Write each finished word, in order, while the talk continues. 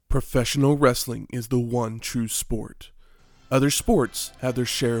Professional wrestling is the one true sport. Other sports have their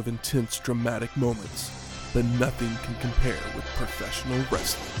share of intense, dramatic moments, but nothing can compare with professional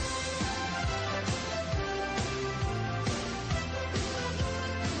wrestling.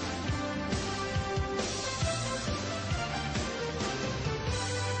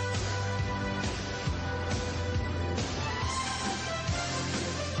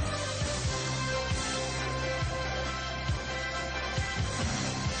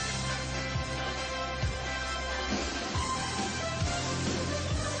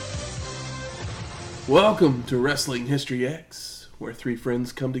 Welcome to Wrestling History X, where three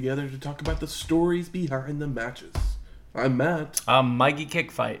friends come together to talk about the stories behind the matches. I'm Matt. I'm Mikey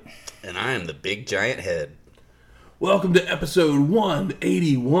Kickfight. And I am the Big Giant Head. Welcome to episode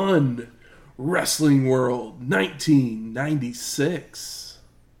 181, Wrestling World 1996.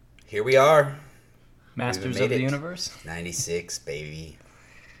 Here we are. Masters of the Universe. 96, baby.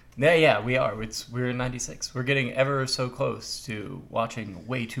 Yeah, we are. We're in 96. We're getting ever so close to watching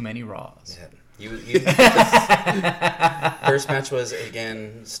way too many Raws. Yeah. First match was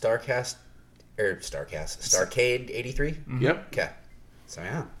again Starcade 83. Mm-hmm. Yep. Okay. So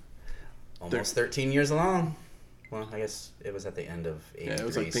yeah, almost 13 years along. Well, I guess it was at the end of 83. Yeah, it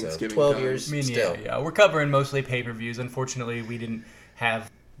was like Thanksgiving. So 12 time. years. I mean, still. yeah. We're covering mostly pay-per-views. Unfortunately,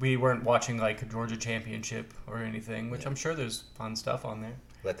 we weren't watching like Georgia Championship or anything, which I'm sure there's fun stuff on there.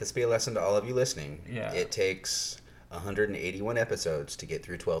 Let this be a lesson to all of you listening. Yeah. It takes 181 episodes to get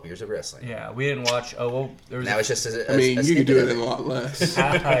through 12 years of wrestling. Yeah, we didn't watch. Oh well, there was. Now it's just you could do it in a lot less.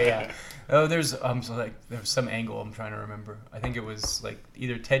 Yeah. Oh, there was some angle I'm trying to remember. I think it was like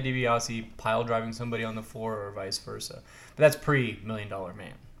either Ted DiBiase pile driving somebody on the floor or vice versa. But that's pre-$1 Million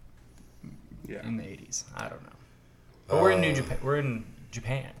Man. Yeah. In the 80s. I don't know. But we're in New Japan. We're in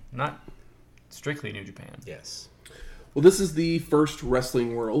Japan, not strictly New Japan. Yes. Well, this is the first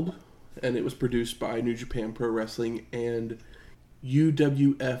Wrestling World, and it was produced by New Japan Pro Wrestling and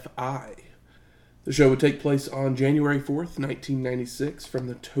UWFI. The show would take place on January 4th, 1996, from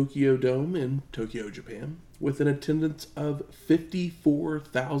the Tokyo Dome in Tokyo, Japan, with an attendance of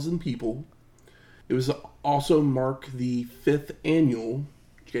 54,000 people. It was also mark the 5th annual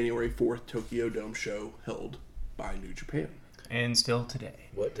January 4th Tokyo Dome show held by New Japan. And still today.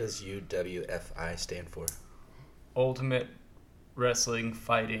 What does UWFI stand for? Ultimate Wrestling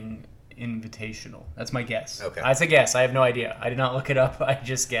Fighting Invitational. That's my guess. Okay. That's a guess. I have no idea. I did not look it up. I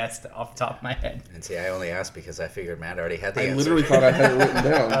just guessed off the top of my head. And see, I only asked because I figured Matt already had the answer. I literally thought I had it written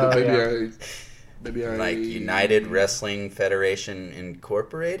down, but maybe I... Like United Wrestling Federation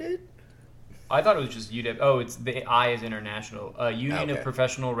Incorporated? I thought it was just UW. Oh, it's the I is international. Union of Okay.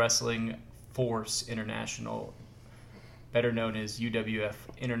 Professional Wrestling Force International, better known as UWF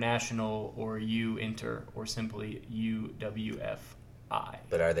International or U-Inter or simply UWFI.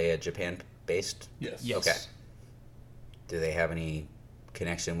 But are they a Japan-based? Yes. Okay. Do they have any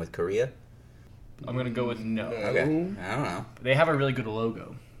connection with Korea? I'm going to go with no. Okay. I don't know. They have a really good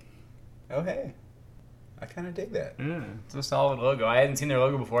logo. Oh, hey. I kind of dig that. It's a solid logo. I hadn't seen their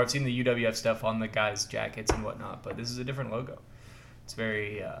logo before. I've seen the UWF stuff on the guys' jackets and whatnot, but this is a different logo. It's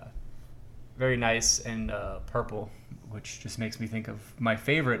very, very nice and purple, which just makes me think of my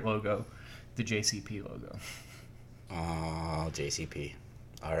favorite logo, the JCP logo. Oh, JCP.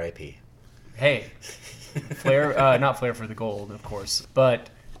 R.I.P. Hey, Flair, not Flair for the gold, of course, but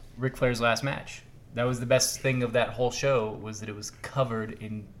Ric Flair's last match. That was the best thing of that whole show, was that it was covered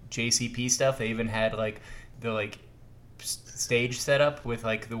in JCP stuff. They even had the stage set up with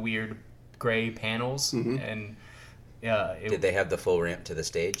like the weird gray panels, and Did they have the full ramp to the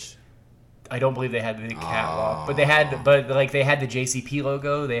stage? I don't believe they had the catwalk, but they had the JCP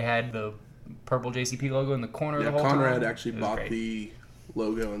logo. They had the purple JCP logo in the corner the whole Conrad time. actually bought the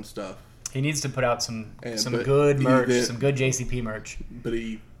logo and stuff. He needs to put out some but good merch, he did- some good JCP merch. But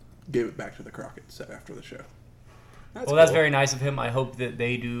he gave it back to the Crockett's after the show. That's cool. very nice of him. I hope that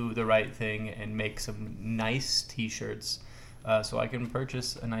they do the right thing and make some nice T-shirts, so I can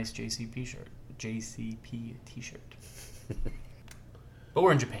purchase a nice JCP T-shirt. But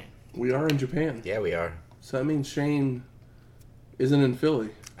we're in Japan. We are in Japan. Yeah, we are. So that means Shane isn't in Philly.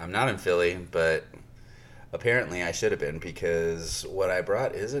 I'm not in Philly, but apparently I should have been because what I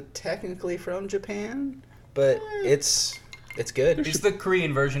brought isn't technically from Japan, but it's good. It's the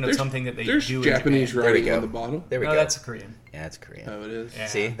Korean version of something that they There's do Japanese in Japan. There we writing go. on the bottom. There we No, go. that's Korean. Yeah, it's Korean. Oh, it is? Yeah.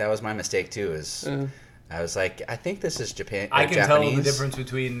 See, that was my mistake too. I was like, I think this is Japan. I can Japanese. tell the difference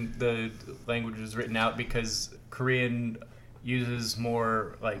between the languages written out because Korean uses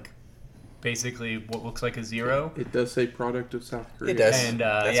more like basically what looks like a zero. It does say product of South Korea. It does. And,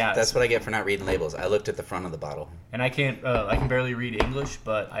 that's what I get for not reading labels. I looked at the front of the bottle. And I can barely read English,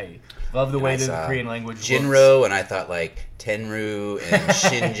 but I love the way that the Korean language Jinro, looks. and I thought like Tenru and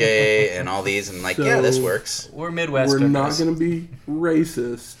Shinjae and all these, and like, yeah, this works. We're Midwesterners. We're not going to be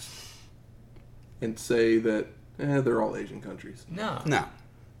racist and say that they're all Asian countries. No.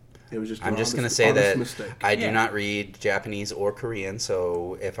 It was just I'm just going to say that I do not read Japanese or Korean,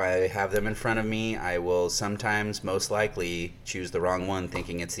 so if I have them in front of me, I will sometimes, most likely, choose the wrong one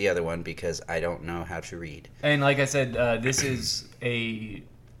thinking it's the other one because I don't know how to read. And like I said, this is a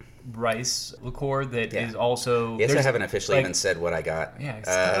rice liqueur that is also... Yes, I haven't officially even said what I got. Yeah,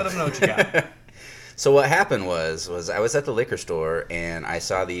 let them know what you got. So what happened was I was at the liquor store and I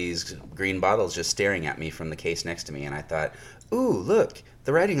saw these green bottles just staring at me from the case next to me, and I thought, ooh, look,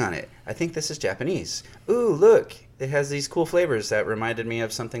 the writing on it. I think this is Japanese. Ooh, look, it has these cool flavors that reminded me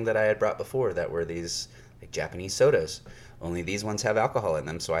of something that I had brought before that were these like Japanese sodas. Only these ones have alcohol in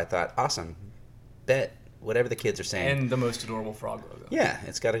them, so I thought, awesome, bet, whatever the kids are saying. And the most adorable frog logo. Yeah,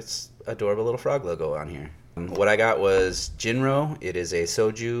 it's got its adorable little frog logo on here. What I got was Jinro. It is a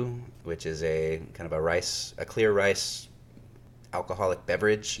soju, which is a kind of a clear rice alcoholic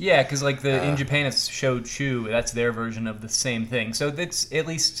beverage. Yeah, because like in Japan it's shochu. That's their version of the same thing. So that's at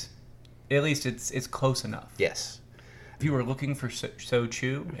least it's close enough. Yes. If you were looking for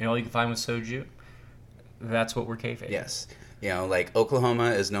sochu and all you could find was soju, that's what we're kayfabe. Yes. You know, like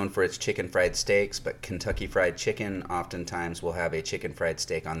Oklahoma is known for its chicken fried steaks, but Kentucky Fried Chicken oftentimes will have a chicken fried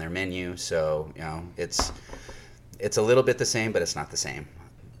steak on their menu. So, you know, it's a little bit the same, but it's not the same.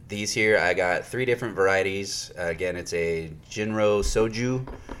 These here, I got 3 different varieties. Again, it's a Jinro Soju.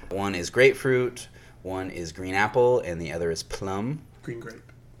 One is grapefruit, one is green apple, and the other is plum. Green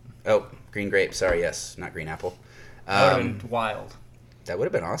grape. Oh, green grape. Sorry, yes, not green apple. That would have been wild. That would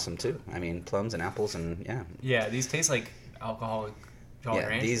have been awesome, too. I mean, plums and apples and, yeah. Yeah, these taste like alcoholic Jolly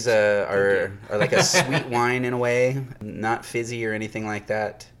Ranchers. These are like a sweet wine in a way. Not fizzy or anything like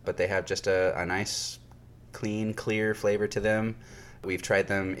that, but they have just a nice, clean, clear flavor to them. We've tried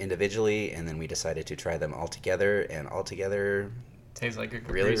them individually, and then we decided to try them all together, and all together tastes like a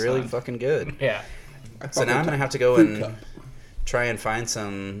really, really fucking good. Yeah. So now I'm going to have to go and try and find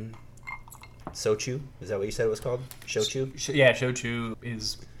some sochu. Is that what you said it was called? Shochu? Yeah, shochu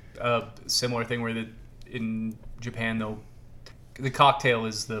is a similar thing where in Japan, the cocktail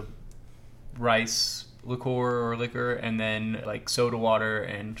is the rice liqueur or liquor, and then like soda water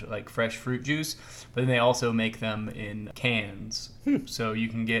and like fresh fruit juice. But then they also make them in cans, so you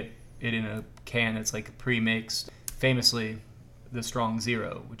can get it in a can that's like pre-mixed. Famously, the Strong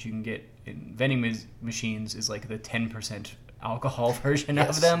Zero, which you can get in vending machines, is like the 10% alcohol version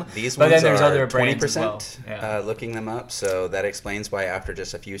of them. These but ones then there's are other 20%. brands as well. Yeah. Looking them up, so that explains why after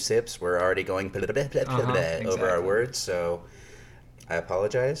just a few sips, we're already going over our words. So I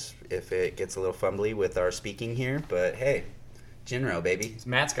apologize if it gets a little fumbly with our speaking here, but hey, Jinro, baby.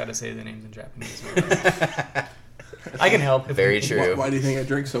 Matt's got to say the names in Japanese. I can help. Very true. Why do you think I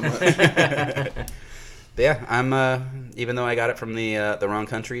drink so much? But yeah, I'm. Even though I got it from the wrong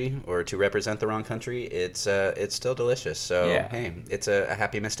country, or to represent the wrong country, it's still delicious. So hey, it's a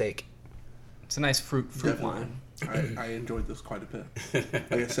happy mistake. It's a nice fruit wine. I enjoyed this quite a bit.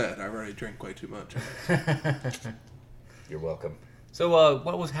 Like I said, I already drank way too much. You're welcome. So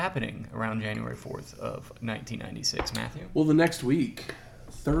what was happening around January 4th of 1996, Matthew? Well, the next week,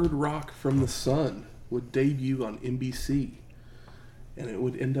 Third Rock from the Sun would debut on NBC, and it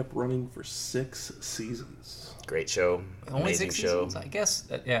would end up running for 6 seasons. Great show. Only Amazing 6 show. seasons? I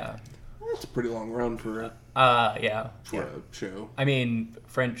guess, yeah. That's a pretty long run for a show. I mean,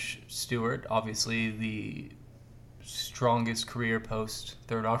 French Stewart, obviously the strongest career post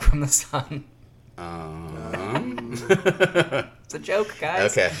Third Rock from the Sun. It's a joke,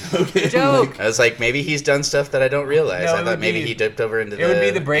 guys. Okay. It's a joke. I was like, maybe he's done stuff that I don't realize. No, I thought maybe he dipped over into it would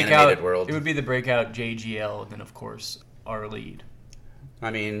be the breakout animated world. It would be the breakout JGL, and then of course our lead. I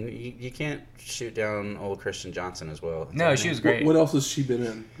mean, you can't shoot down old Kristen Johnson as well. No, she was great. What else has she been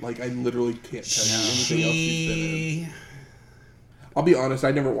in? Like, I literally can't tell you anything else she's been in. I'll be honest, I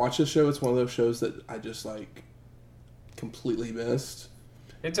never watched this show. It's one of those shows that I just, like, completely missed.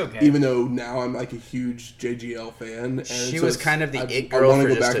 It's okay. Even though now I'm, like, a huge JGL fan. And she so was kind of the it girl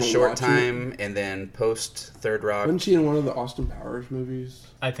for just a short time, and then post Third Rock. Wasn't she in one of the Austin Powers movies?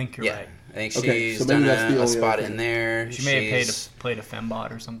 I think you're right. I think she's done a spot in there. She may have played a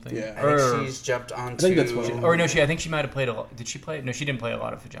fembot or something. Yeah. I think she's jumped onto... I think that's what or no, I think she might have played a lot. Did she play? No, she didn't play a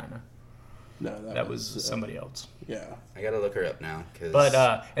lot of vagina. No, that was somebody else. Yeah. I gotta look her up now. But,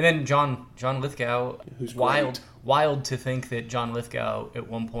 and then John Lithgow, who's wild to think that John Lithgow at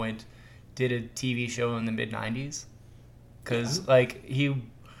one point did a TV show in the mid '90s, because like he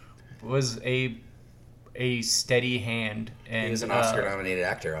was a steady hand, and He was an Oscar-nominated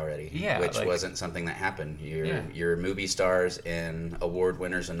actor already, yeah, which like- wasn't something that happened. Yeah. Your movie stars and award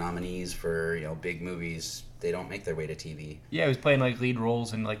winners and nominees for big movies, they don't make their way to TV. Yeah, he was playing like lead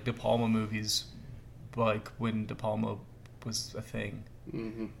roles in like De Palma movies, like when De Palma was a thing.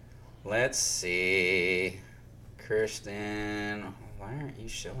 Mm-hmm. Let's see, Kirsten. Why aren't you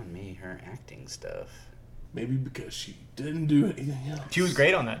showing me her acting stuff? Maybe because she didn't do anything else. She was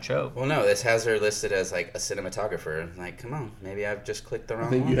great on that show. Well, no, this has her listed as like a cinematographer. Like, come on, maybe I've just clicked the wrong I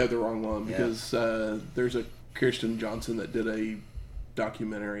think one. you have the wrong one Yeah. because there's a Kirsten Johnson that did a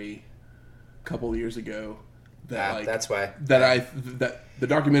documentary a couple years ago. That's why. That the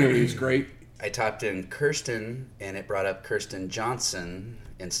documentary is great. I typed in Kirsten, and it brought up Kirsten Johnson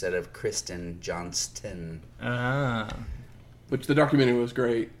instead of Kristen Johnston. Which the documentary was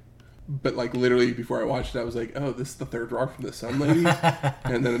great, but like literally before I watched it, I was like, "Oh, this is the third rock from the Sun Lady,"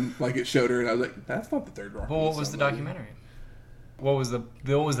 and then like it showed her, and I was like, "That's not the third rock." Well, from what was the Sun Lady." documentary? What was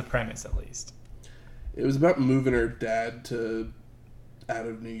the premise at least? It was about moving her dad out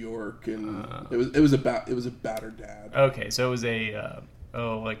of New York, and it was about her dad. Okay, so it was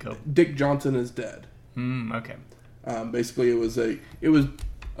Dick Johnson is dead. okay. Basically, it was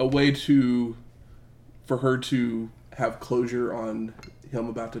a way for her to have closure on him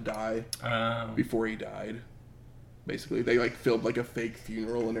about to die before he died. Basically, they like filmed like a fake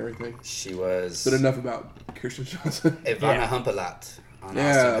funeral and everything. She was But enough about Kirsten Johnson. Ivana Yeah. Humpalat on Yeah,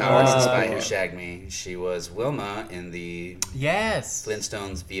 Austin Powers and Ivana Spy Who Humpalat. Shagged Me. She was Wilma in the Yes,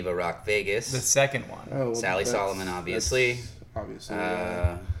 Flintstones Viva Rock Vegas. the second one. Oh, well, Sally that's- Solomon, obviously. that's Obviously.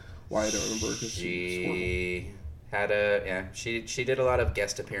 Uh, why I don't remember because She she did a lot of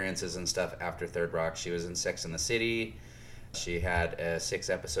guest appearances and stuff after Third Rock. She was in Sex and the City. She had a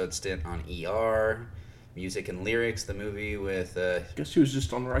 6-episode stint on ER, Music and Lyrics, the movie with I guess she was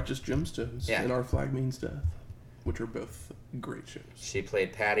just on Righteous Gemstones Yeah. and Our Flag Means Death, which are both great shows. she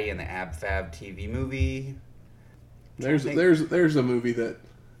played Patty in the Ab Fab TV movie. There's a movie that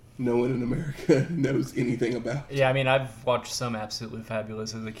no one in America knows anything about. Yeah, I mean, I've watched some Absolutely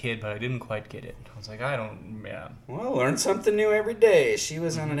Fabulous as a kid, but I didn't quite get it. I was like, yeah. Well, learn something new every day. She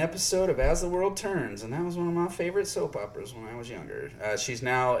was on an episode of As the World Turns, and that was one of my favorite soap operas when I was younger. She's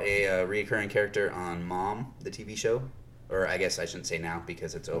now a recurring character on Mom, the TV show. Or I guess I shouldn't say now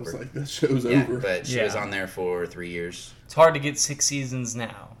because it's I was over. like, this show's Yeah, over. but she was Yeah. on there for 3 years. It's hard to get 6 seasons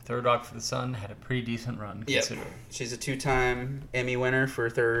now. Third Rock for the Sun had a pretty decent run, Yep. considering. She's a 2-time Emmy winner for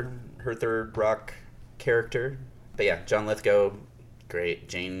her third Rock character. But yeah, John Lithgow, great.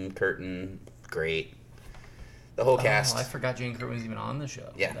 Jane Curtin, great. The whole cast. Oh, I forgot Jane Curtin was even on the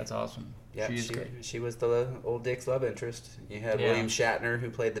show. Yeah. That's awesome. Yeah, She is great. she was the old Dick's love interest. You had Yeah. William Shatner, who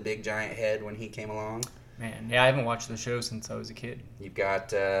played the big giant head when he came along. Man, yeah, I haven't watched the show since I was a kid. You've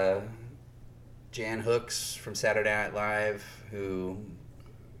got Jan Hooks from Saturday Night Live, who,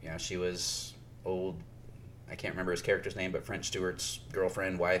 she was old. I can't remember his character's name, but French Stewart's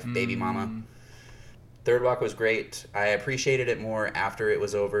girlfriend, wife, baby mama. Third Rock was great. I appreciated it more after it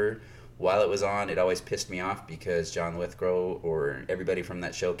was over. While it was on, it always pissed me off because John Lithgow or everybody from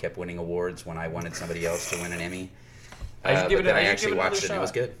that show kept winning awards when I wanted somebody else to win an Emmy. I should give But it. then I I should actually give it watched it and it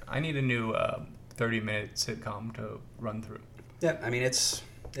was another good. shot. I need a new 30-minute sitcom to run through. Yeah, I mean it's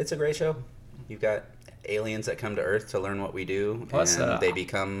a great show. You've got aliens that come to Earth to learn what we do, Plus, and they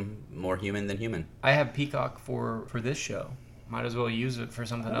become more human than human. I have Peacock for this show. Might as well use it for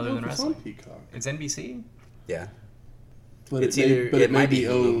something I other don't than know if it's on wrestling. Peacock. It's NBC. Yeah, But It's it may, either- but it it may might be be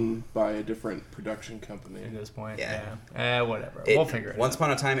Hulu. owned by a different production company. At this point, Yeah. whatever. We'll figure it Once out.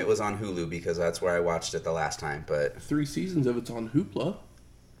 upon a time, it was on Hulu because that's where I watched it the last time. But 3 seasons of it's on Hoopla,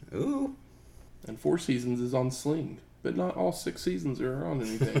 ooh, and 4 seasons is on Sling. But not all 6 seasons are on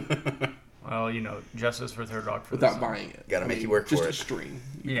anything Well, Justice for Third Rock for the without Sun. buying it. Gotta make you work just for a it. stream.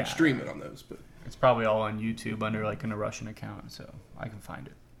 You Yeah. can stream it on those, but It's probably all on YouTube under like an Russian account, so I can find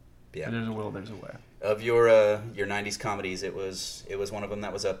it. yeah. There's a will, there's a way. Of your '90s comedies, it was one of them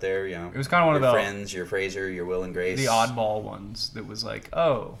that was up there. It was kind of one of your the Friends, your Frasier, your Will and Grace. the oddball ones that was like,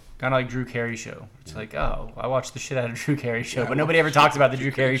 oh, kind of like Drew Carey show. It's like, oh, I watched the shit out of Drew Carey show, Yeah, but I nobody ever watched talks about the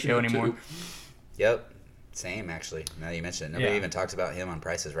Drew Drew Carey Carey show show, anymore. too. Yep. Same, actually. Now that you mention it, nobody Yeah. even talks about him on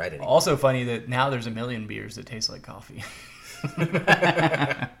Price is Right anymore. Also funny that now there's a million beers that taste like coffee.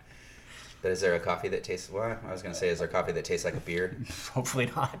 But is there a coffee that tastes? Well, I was gonna say, is there coffee that tastes like a beer? Hopefully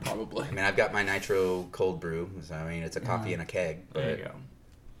not. probably. I mean, I've got my Nitro Cold Brew. So, I mean, it's a coffee in a keg. But There you go.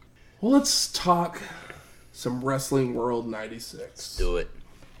 Well, let's talk some Wrestling World 96. do it.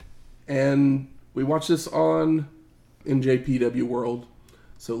 And we watched this on NJPW World.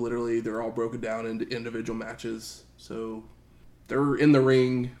 So literally, they're all broken down into individual matches. So they're in the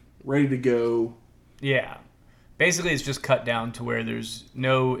ring, ready to go. Yeah. Basically, it's just cut down to where there's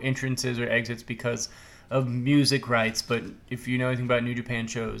no entrances or exits because of music rights. But if you know anything about New Japan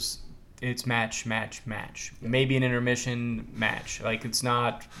shows, it's match, match, match. Maybe an intermission match. Like it's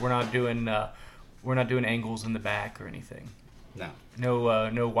not. We're not doing angles in the back or anything. No.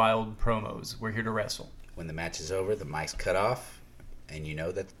 No wild promos. We're here to wrestle. When the match is over, the mic's cut off, and you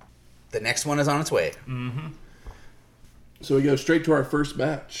know that the next one is on its way. Mm-hmm. So we go straight to our first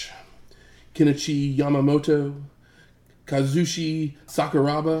match. Kenichi Yamamoto, Kazushi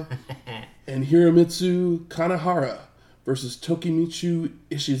Sakuraba, and Hiromitsu Kanehara versus Tokimitsu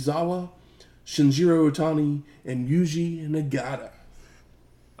Ishizawa, Shinjiro Otani, and Yuji Nagata.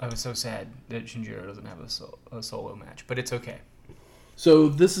 I was so sad that Shinjiro doesn't have a solo match, but it's okay. So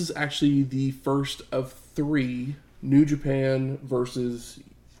this is actually the first of 3 New Japan versus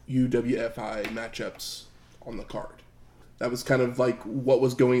UWFI matchups on the card. That was kind of like what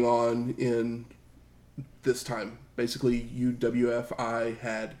was going on in this time. Basically, UWFI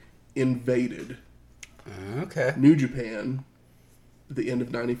had invaded New Japan at the end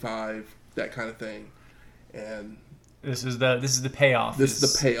of '95, that kind of thing, and this is the payoff. This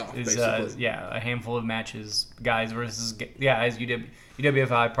is the payoff, basically. A handful of matches, guys versus guys.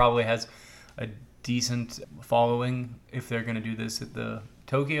 UWFI probably has a decent following if they're going to do this at the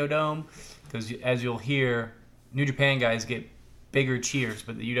Tokyo Dome, because as you'll hear, New Japan guys get bigger cheers,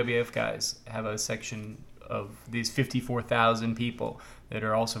 but the UWF guys have a section of these 54,000 people that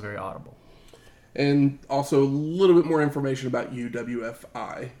are also very audible. And also a little bit more information about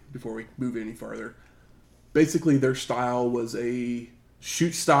UWFI before we move any further. Basically, their style was a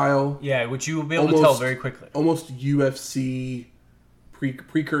shoot style. Yeah, which you will be able to tell very quickly. Almost UFC,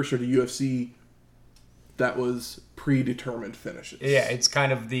 precursor to UFC, that was predetermined finishes. Yeah, it's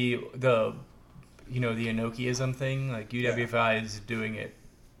kind of the Inokiism thing. Like UWFI is doing it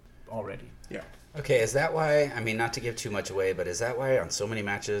already. Yeah. Okay, is that why, I mean, not to give too much away, but is that why on so many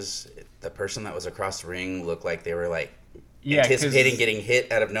matches, the person that was across the ring looked like they were like anticipating getting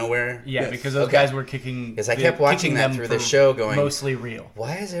hit out of nowhere? Yeah, because those guys were kicking. Because I kept watching that through the show going, mostly real.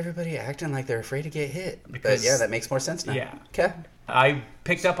 Why is everybody acting like they're afraid to get hit? Because, but yeah, that makes more sense now. Yeah. Okay. I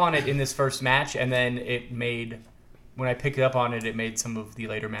picked up on it in this first match, and then when I picked up on it, it made some of the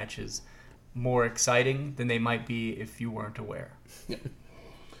later matches more exciting than they might be if you weren't aware. Yeah.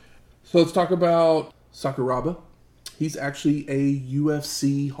 So let's talk about Sakuraba. He's actually a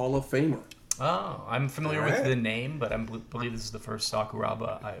UFC Hall of Famer. Oh, I'm familiar with the name, but I believe this is the first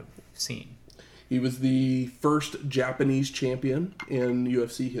Sakuraba I've seen. He was the first Japanese champion in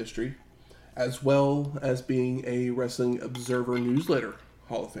UFC history, as well as being a Wrestling Observer Newsletter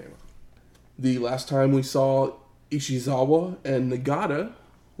Hall of Famer. The last time we saw Ishizawa and Nagata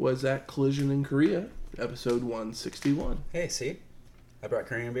was at Collision in Korea, episode 161. Hey, see? I brought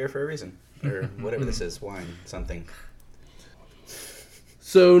Korean beer for a reason. Or whatever this is, wine, something.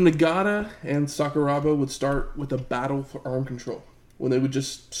 So Nagata and Sakuraba would start with a battle for arm control, when they would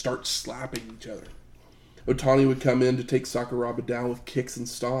just start slapping each other. Otani would come in to take Sakuraba down with kicks and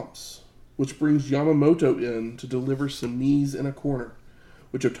stomps, which brings Yamamoto in to deliver some knees in a corner,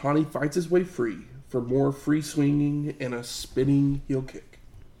 which Otani fights his way free for more free swinging and a spinning heel kick.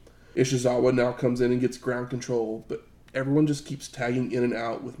 Ishizawa now comes in and gets ground control, but everyone just keeps tagging in and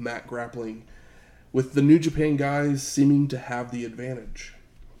out with mat grappling, with the New Japan guys seeming to have the advantage.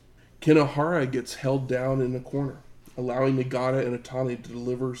 Kanehara gets held down in a corner, allowing Nagata and Otani to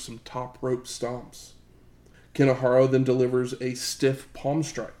deliver some top rope stomps. Kanehara then delivers a stiff palm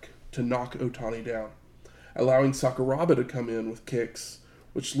strike to knock Otani down, allowing Sakuraba to come in with kicks,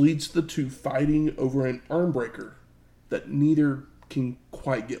 which leads to the two fighting over an arm breaker that neither can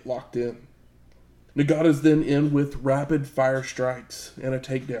quite get locked in. Nagata's then in with rapid fire strikes and a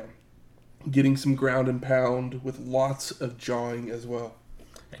takedown, getting some ground and pound with lots of jawing as well.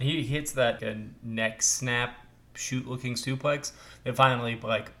 And he hits that neck snap, shoot-looking suplex that finally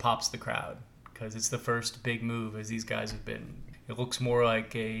pops the crowd, because it's the first big move as these guys have been. It looks more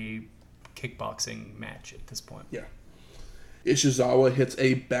like a kickboxing match at this point. Yeah. Ishizawa hits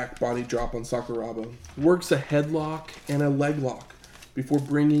a back body drop on Sakuraba, works a headlock and a leg lock before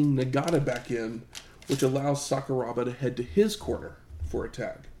bringing Nagata back in, which allows Sakuraba to head to his corner for a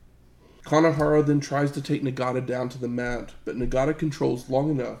tag. Kanehara then tries to take Nagata down to the mat, but Nagata controls long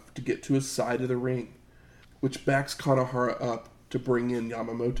enough to get to his side of the ring, which backs Kanehara up to bring in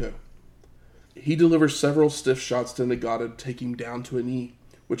Yamamoto. He delivers several stiff shots to Nagata to take him down to a knee,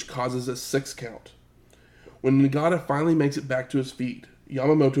 which causes a 6 count. When Nagata finally makes it back to his feet,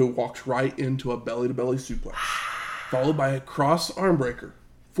 Yamamoto walks right into a belly-to-belly suplex, followed by a cross arm breaker,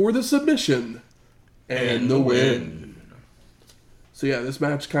 for the submission and the win. So yeah, this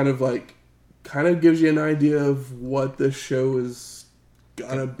match kind of gives you an idea of what this show is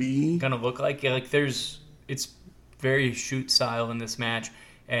gonna be. Gonna look like. Yeah, it's very shoot style in this match,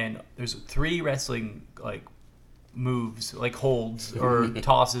 and there's 3 wrestling moves, holds or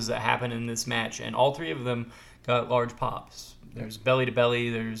tosses that happen in this match, and all 3 of them got large pops. There's belly to belly,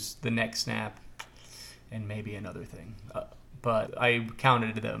 there's the neck snap, and maybe another thing. But I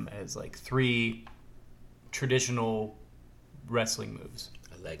counted them as 3 traditional wrestling moves.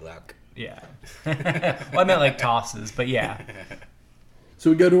 A leg lock. Yeah. Well, I meant tosses, but yeah. So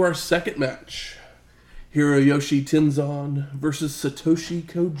we go to our second match. Hiroyoshi Tenzan versus Satoshi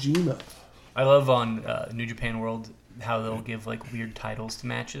Kojima. I love on New Japan World how they'll give weird titles to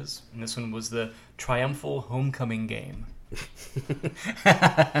matches. And this one was the Triumphal Homecoming Game.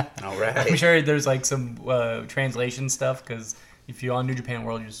 All right. I'm sure there's some translation stuff, because if you're on New Japan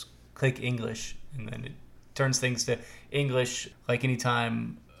World, you just click English and then it turns things to English.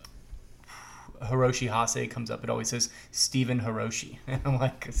 Anytime Hiroshi Hase comes up, it always says Steven Hiroshi. And I'm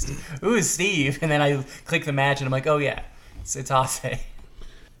like, who is Steve? And then I click the match and I'm like, oh yeah, it's Hase.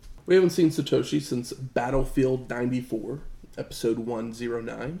 We haven't seen Satoshi since Battlefield 94, episode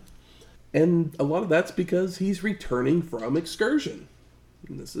 109. And a lot of that's because he's returning from excursion.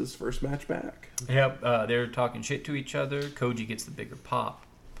 And this is his first match back. Yep, they're talking shit to each other. Koji gets the bigger pop.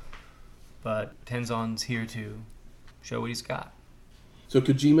 But Tenzan's here to show what he's got. So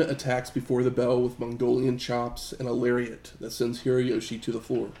Kojima attacks before the bell with Mongolian chops and a lariat that sends Hiroyoshi to the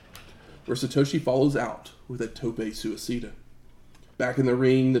floor, where Satoshi follows out with a tope suicida. Back in the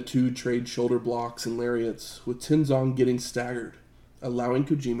ring, the 2 trade shoulder blocks and lariats, with Tenzan getting staggered, allowing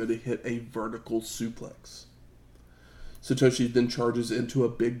Kojima to hit a vertical suplex. Satoshi then charges into a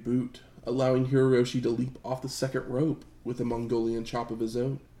big boot, allowing Hiroyoshi to leap off the second rope with a Mongolian chop of his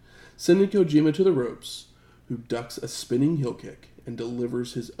own, sending Kojima to the ropes, who ducks a spinning heel kick and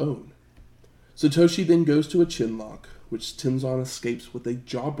delivers his own. Satoshi then goes to a chin lock, which Tenzan escapes with a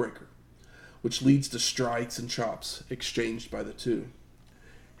jawbreaker, which leads to strikes and chops exchanged by the 2.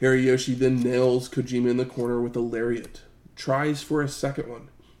 Hiroyoshi then nails Kojima in the corner with a lariat, tries for a second one,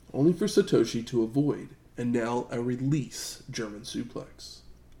 only for Satoshi to avoid and nail a release German suplex.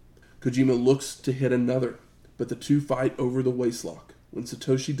 Kojima looks to hit another, but the 2 fight over the waistlock when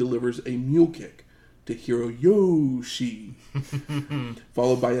Satoshi delivers a mule kick to Hiroyoshi,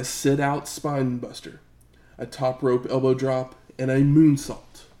 followed by a sit-out spine buster, a top rope elbow drop, and a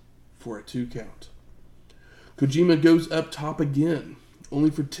moonsault for a 2 count. Kojima goes up top again,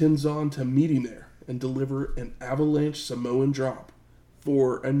 only for Tenzan to meet him there and deliver an avalanche Samoan drop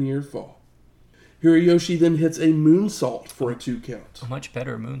for a near fall. Hiroyoshi then hits a moonsault for a 2 count. A much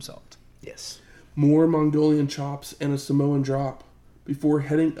better moonsault. Yes. More Mongolian chops and a Samoan drop before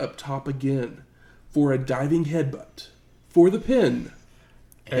heading up top again for a diving headbutt for the pin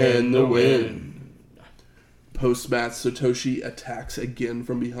and the win. Post-match, Satoshi attacks again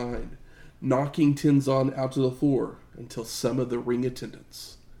from behind, knocking Tenzan out to the floor until some of the ring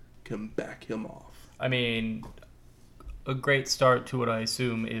attendants can back him off. I mean, a great start to what I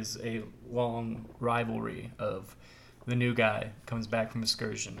assume is a long rivalry of the new guy comes back from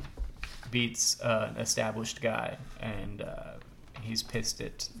excursion, beats an established guy, and he's pissed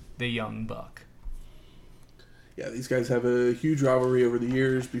at the young buck. Yeah, these guys have a huge rivalry over the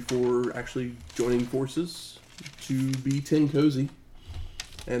years before actually joining forces to be Ten Cozy.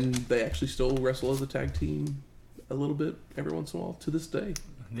 And they actually still wrestle as a tag team a little bit every once in a while to this day.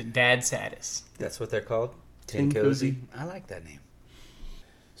 The Dad Satis. That's what they're called? Ten Cozy. I like that name.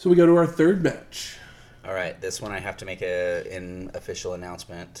 So we go to our third match. All right, this one I have to make an official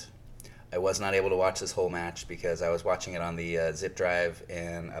announcement. I was not able to watch this whole match because I was watching it on the zip drive,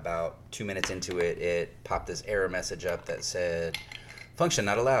 and about 2 minutes into it, it popped this error message up that said, function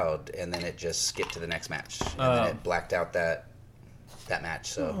not allowed, and then it just skipped to the next match. And then it blacked out that match.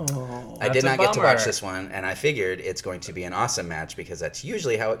 So I did not get to watch this one, and I figured it's going to be an awesome match because that's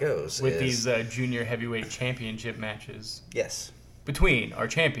usually how it goes. With these junior heavyweight championship matches. Yes. Between our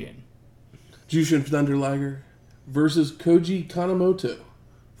champion, Jushin Thunder Liger versus Koji Kanemoto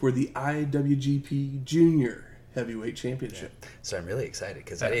for the IWGP Junior Heavyweight Championship. Yeah. So I'm really excited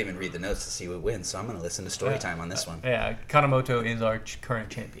because I didn't even read the notes to see who wins, so I'm going to listen to story time on this one. Yeah, Kanemoto is our current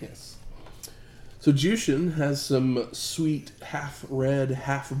champion. Yes. So Jushin has some sweet half red,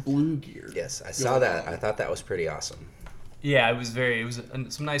 half blue gear. Yes, I saw that. I thought that was pretty awesome. Yeah, it was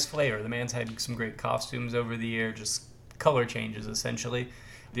some nice flavor. The man's had some great costumes over the year, just color changes essentially.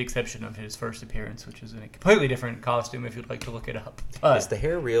 The exception of his first appearance, which is in a completely different costume if you'd like to look it up. Is the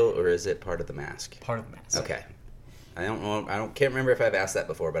hair real or is it part of the mask? Part of the mask. Okay. I don't know. Can't remember if I've asked that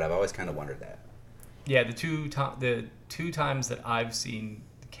before, but I've always kind of wondered that. Yeah, the two times that I've seen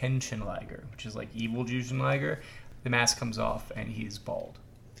Kenshin Liger, which is like evil Jushin Liger, the mask comes off and he's bald.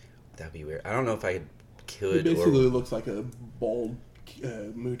 That'd be weird. I don't know if I He could. basically looks like a bald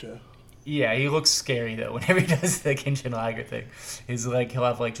Muta. Yeah, he looks scary though. Whenever he does the Kenshin Liger thing, he's like he'll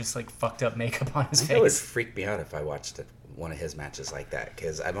have like just like fucked up makeup on his That would face. freak me out if I watched one of his matches like that,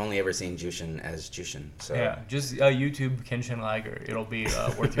 because I've only ever seen Jushin as Jushin. So Yeah, just YouTube Kenshin Liger. It'll be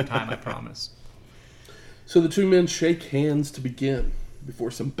worth your time, I promise. So the two men shake hands to begin, before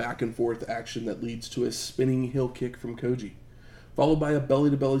some back and forth action that leads to a spinning heel kick from Koji, followed by a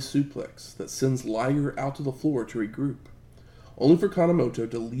belly-to-belly suplex that sends Liger out to the floor to regroup, only for Kanemoto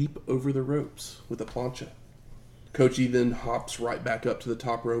to leap over the ropes with a plancha. Koji then hops right back up to the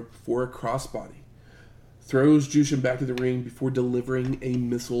top rope for a crossbody, throws Jushin back to the ring before delivering a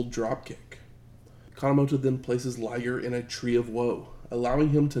missile dropkick. Kanemoto then places Liger in a tree of woe, allowing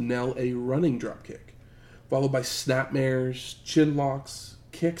him to nail a running dropkick, followed by snapmares, chin locks,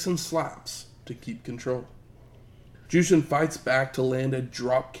 kicks, and slaps to keep control. Jushin fights back to land a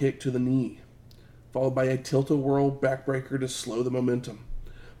drop kick to the knee, followed by a tilt-a-whirl backbreaker to slow the momentum.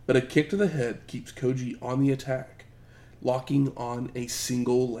 But a kick to the head keeps Koji on the attack, locking on a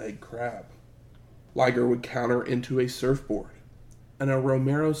single leg crab. Liger would counter into a surfboard, and a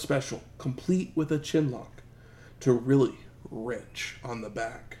Romero special, complete with a chin lock, to really wrench on the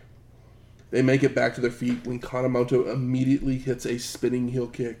back. They make it back to their feet when Kanemoto immediately hits a spinning heel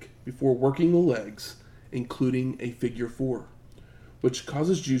kick before working the legs, including a figure four, which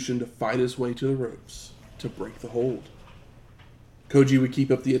causes Jushin to fight his way to the ropes to break the hold. Koji would keep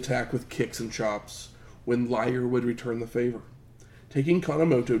up the attack with kicks and chops when Liger would return the favor, taking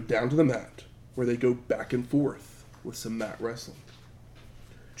Kanemoto down to the mat where they go back and forth with some mat wrestling.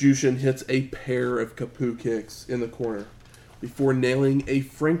 Jushin hits a pair of Kapu kicks in the corner before nailing a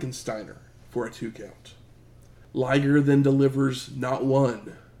Frankensteiner for a 2 count. Liger then delivers not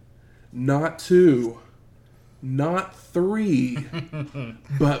 1, not 2, not 3,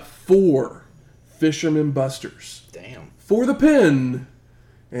 but 4 Fisherman Busters. damn. For the pin.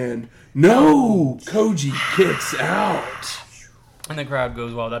 And no! Koji kicks out. And the crowd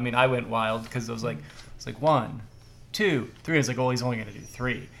goes wild. I mean, I went wild because it was like 1, 2, 3. I was like, oh, he's only going to do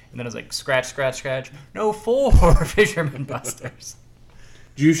 3. And then I was like, scratch, scratch, scratch. No, 4 Fisherman Busters.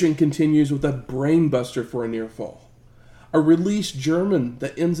 Jushin continues with a brainbuster for a near fall. A released German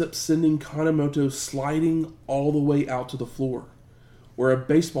that ends up sending Kanemoto sliding all the way out to the floor, where a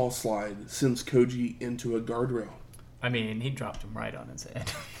baseball slide sends Koji into a guardrail. I mean, he dropped him right on his head.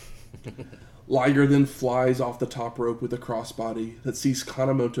 Liger then flies off the top rope with a crossbody that sees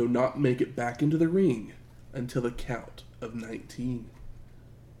Kanemoto not make it back into the ring until the count of 19.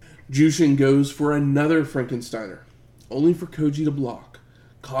 Jushin goes for another Frankensteiner, only for Koji to block,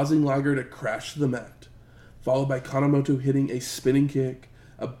 causing Liger to crash to the mat, followed by Kanemoto hitting a spinning kick,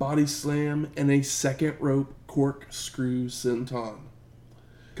 a body slam, and a second rope corkscrew senton.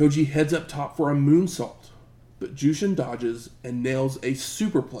 Koji heads up top for a moonsault, but Jushin dodges and nails a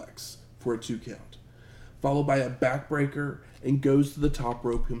superplex for a 2 count, followed by a backbreaker and goes to the top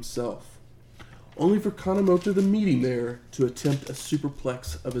rope himself, only for Kanemoto to meet him there to attempt a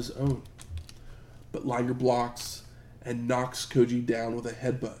superplex of his own. But Liger blocks and knocks Koji down with a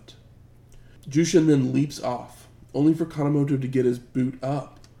headbutt. Jushin then leaps off, only for Kanemoto to get his boot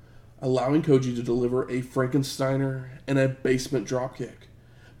up, allowing Koji to deliver a Frankensteiner and a basement dropkick,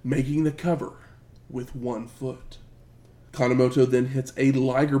 making the cover with 1 foot. Kanemoto then hits a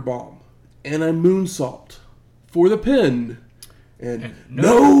Liger bomb and a moonsault for the pin. And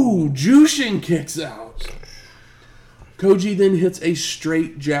no! Jushin kicks out. Koji then hits a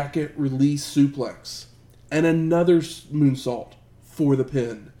straight jacket release suplex and another moonsault for the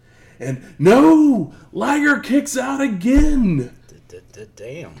pin. And no! Liger kicks out again.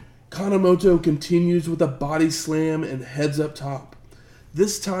 Damn. Kanemoto continues with a body slam and heads up top,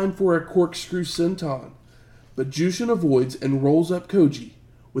 this time for a corkscrew senton, but Jushin avoids and rolls up Koji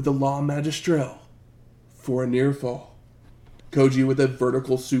with a La Magistrelle for a near fall. Koji with a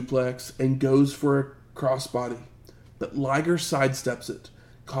vertical suplex and goes for a crossbody, but Liger sidesteps it,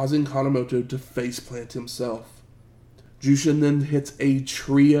 causing Kanemoto to faceplant himself. Jushin then hits a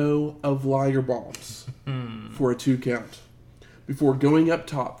trio of Liger bombs for a 2 count, before going up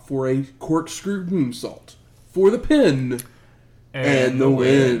top for a corkscrew moonsault for the pin and the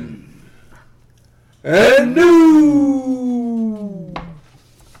win. And new!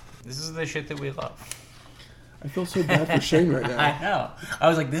 This is the shit that we love. I feel so bad for Shane right now. I know. I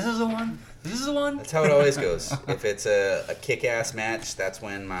was like, this is the one? This is the one? That's how it always goes. If it's a kick-ass match, that's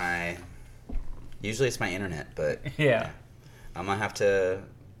when my Usually it's my internet, but Yeah. I'm gonna have to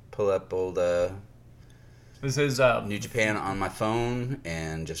pull up old This is New Japan on my phone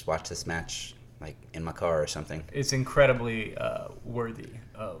and just watch this match like in my car or something. it's incredibly worthy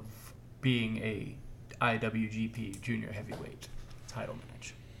of being a IWGP Junior Heavyweight title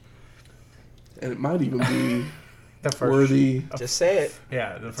match. And it might even be The first, worthy, Just say it.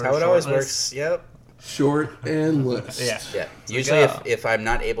 yeah, the That's first how it always shortlist. works. Yep. short and list. Yeah. Yeah. Usually, if I'm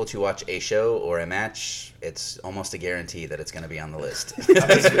not able to watch a show or a match, it's almost a guarantee that it's going to be on the list. It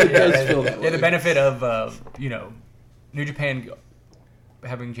does feel that Yeah, the way. benefit of New Japan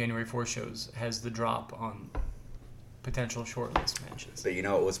having January 4 shows has the drop on potential shortlist matches. But you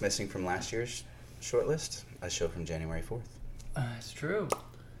know what was missing from last year's shortlist? A show from January 4th. That's true.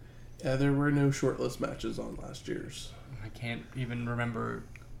 Yeah, there were no shortlist matches on last year's. I can't even remember.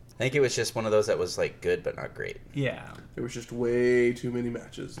 I think it was just one of those that was like good but not great. Yeah, There was just way too many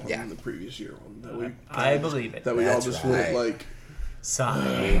matches on Yeah. the previous year one that we I believe it. that we all That's just right. went like,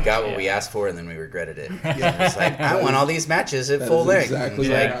 Sorry. We got what we asked for and then we regretted it. It's like, I want all these matches at That full is length. exactly And it's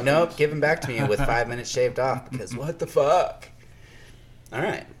what like, happened. nope, give them back to me with 5 minutes shaved off because what the fuck? All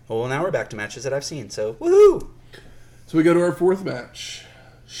right. Well, now we're back to matches that I've seen. So, woohoo! So we go to our fourth match.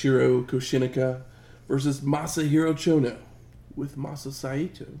 Shiro Koshinika versus Masahiro Chono with Masa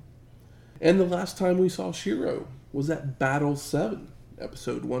Saito. And the last time we saw Shiro was at Battle 7,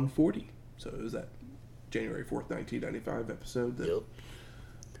 episode 140. So it was that January 4th, 1995 episode that Yep.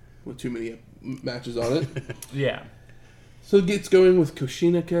 with too many matches on it. Yeah. So it gets going with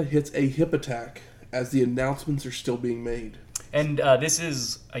Koshinika hits a hip attack as the announcements are still being made. And this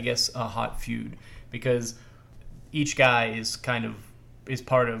is, I guess, a hot feud because each guy is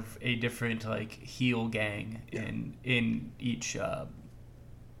part of a different like heel gang in each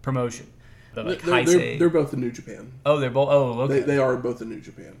promotion. The, like, They're both in New Japan. Oh, they're both. Oh, okay. They are both in New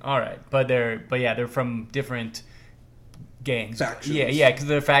Japan. All right, but they're from different gangs. Factions. Yeah, because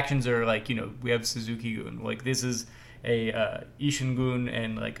their factions are like we have Suzuki Gun. Like this is a Ishin Gun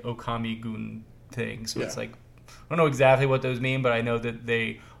and like Okami Gun thing. So it's Yeah. like I don't know exactly what those mean, but I know that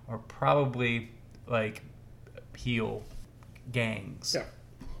they are probably like heel gangs. Yeah.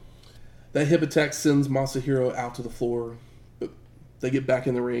 That hip attack sends Masahiro out to the floor, but they get back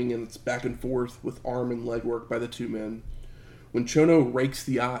in the ring and it's back and forth with arm and leg work by the two men when Chono rakes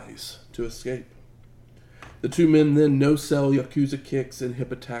the eyes to escape. The two men then no-sell Yakuza kicks and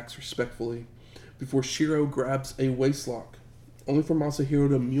hip attacks respectfully before Shiro grabs a waistlock, only for Masahiro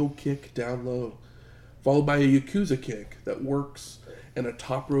to mule kick down low, followed by a Yakuza kick that works and a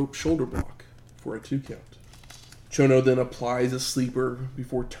top rope shoulder block for a 2 count. Chono then applies a sleeper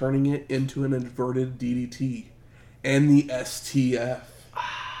before turning it into an inverted DDT and the STF.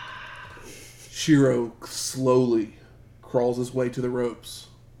 Shiro slowly crawls his way to the ropes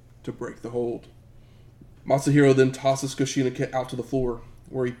to break the hold. Masahiro then tosses Koshinika out to the floor,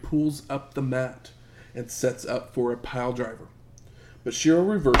 where he pulls up the mat and sets up for a pile driver. But Shiro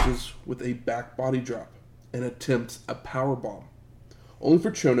reverses with a back body drop and attempts a power bomb, only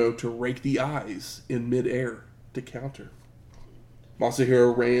for Chono to rake the eyes in midair to counter.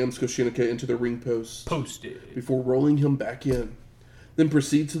 Masahiro rams Koshinika into the ring post Posted. before rolling him back in, then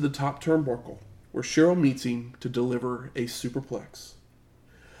proceeds to the top turnbuckle, where Shiro meets him to deliver a superplex.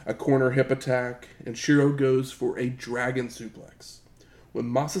 A corner hip attack, and Shiro goes for a dragon suplex, when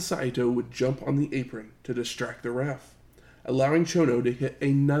Masa Saito would jump on the apron to distract the ref, allowing Chono to hit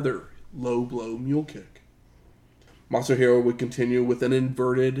another low blow mule kick. Masahiro would continue with an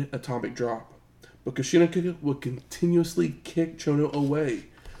inverted atomic drop, but Koshinika would continuously kick Chono away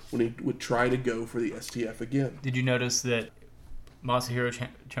when he would try to go for the STF again. Did you notice that Masahiro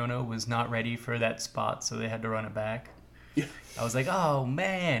Chono was not ready for that spot, so they had to run it back? Yeah. I was like, oh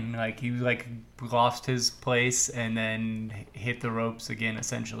man, like he like lost his place and then hit the ropes again,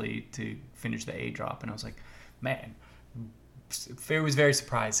 essentially to finish the A drop, and I was like, man, it was very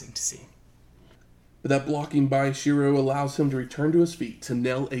surprising to see. But that blocking by Shiro allows him to return to his feet to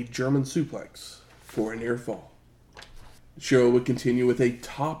nail a German suplex for a near fall. Shiro would continue with a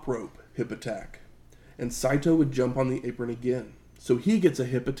top rope hip attack, and Saito would jump on the apron again, so he gets a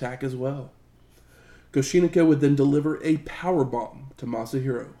hip attack as well. Koshinika would then deliver a power bomb to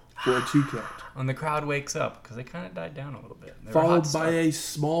Masahiro for a 2 count, And the crowd wakes up because they kind of died down a little bit. They were followed hot by stuff. a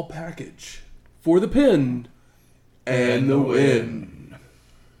small package for the pin and the win.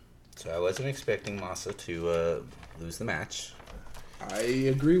 So I wasn't expecting Masa to lose the match. I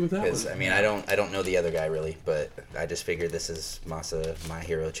agree with that Because, one. I mean, I don't know the other guy really, but I just figured this is Masa, my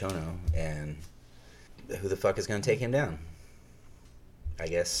hero Chono, and who the fuck is going to take him down? I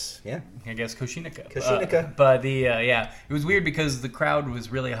guess, yeah. I guess Koshinika. Koshinika. It was weird because the crowd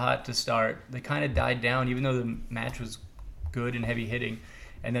was really hot to start. They kind of died down, even though the match was good and heavy hitting,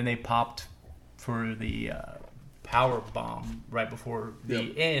 and then they popped for the power bomb right before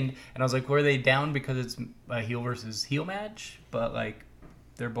the end, and I was like, were they down because it's a heel versus heel match? But like,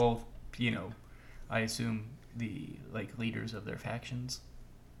 they're both, I assume the leaders of their factions.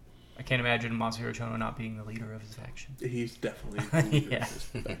 I can't imagine Masahiro Chono not being the leader of his faction. He's definitely the leader Yeah. of his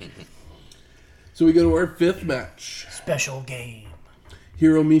faction. So we go to our fifth match. Special game.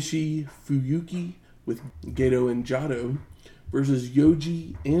 Hiromichi Fuyuki with Gedo and Jado versus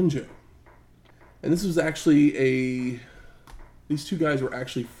Yoji Anjo. And this was actually these two guys were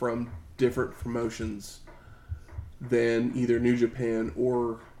actually from different promotions than either New Japan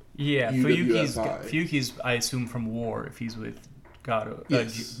or UWFI. Fuyuki's, I assume, from War if he's with Jado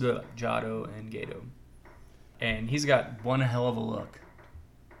and Gedo. And he's got one hell of a look.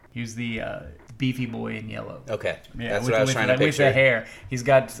 He was the beefy boy in yellow. Okay, Yeah, that's what I was trying to picture. With the hair. He's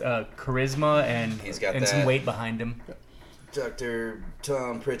got charisma and some weight behind him. Dr.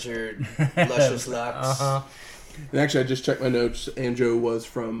 Tom Pritchard, luscious locks. Uh-huh. And actually, I just checked my notes. Anjo was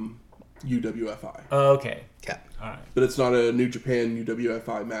from UWFI. Okay. Okay. All right. But it's not a New Japan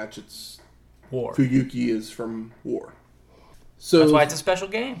UWFI match. It's War. Fuyuki is from War. So That's why it's a special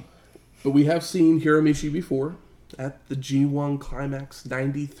game. But we have seen Hiromichi before at the G1 Climax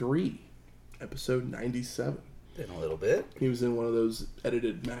 93, episode 97. In a little bit. He was in one of those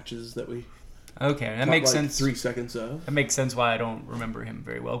edited matches that we Okay, that got makes like sense. 3 seconds of. That makes sense why I don't remember him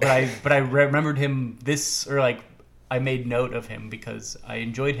very well. But I remembered him I made note of him because I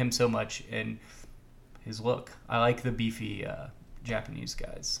enjoyed him so much and his look. I like the beefy Japanese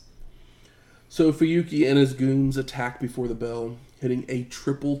guys. So Fuyuki and his goons attack before the bell, hitting a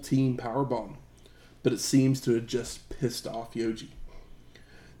triple team powerbomb. But it seems to have just pissed off Yoji.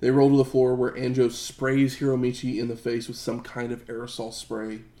 They roll to the floor where Anjo sprays Hiromichi in the face with some kind of aerosol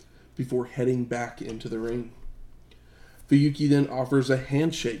spray before heading back into the ring. Fuyuki then offers a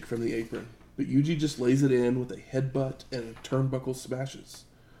handshake from the apron, but Yuji just lays it in with a headbutt and a turnbuckle smashes,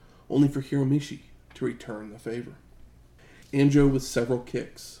 only for Hiromichi to return the favor. Anjo with several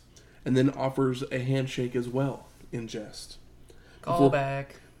kicks, and then offers a handshake as well, in jest. Call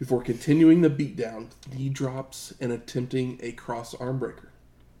back. Before continuing the beatdown, knee drops and attempting a cross arm breaker.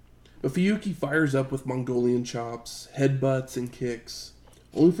 But Fuyuki fires up with Mongolian chops, headbutts, and kicks,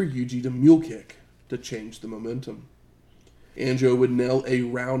 only for Yuji to mule kick to change the momentum. Anjo would nail a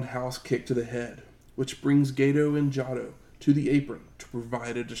roundhouse kick to the head, which brings Gedo and Jado to the apron to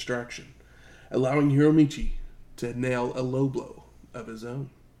provide a distraction, allowing Hiromichi to nail a low blow of his own.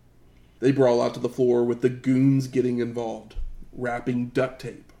 They brawl out to the floor with the goons getting involved, wrapping duct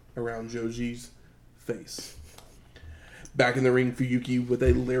tape around Joji's face. Back in the ring, Fuyuki with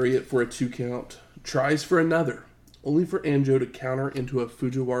a lariat for a 2 count, tries for another, only for Anjo to counter into a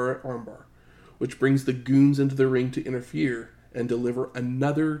Fujiwara armbar, which brings the goons into the ring to interfere and deliver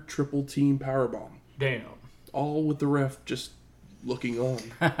another triple team powerbomb. Damn. All with the ref just looking on.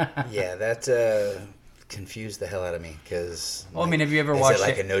 Yeah, that confused the hell out of me because. Well, I mean, have you ever is watched it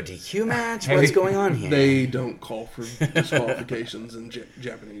like a no DQ match? What's going on here? They don't call for disqualifications in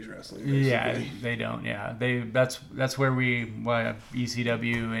Japanese wrestling. Basically. Yeah, they don't. Yeah, that's where why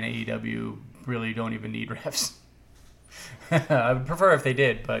ECW and AEW really don't even need refs. I would prefer if they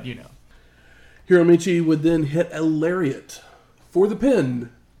did, but Hiromichi would then hit a lariat for the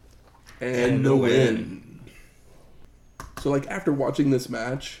pin and the win. So, after watching this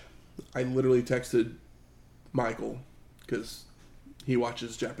match, I literally texted Michael, because he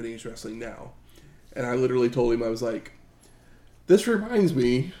watches Japanese wrestling now, and I literally told him, I was like, this reminds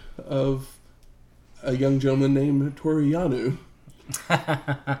me of a young gentleman named Toru Yano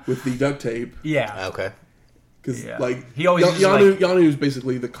with the duct tape. Yeah. Okay. Because, he always Yano is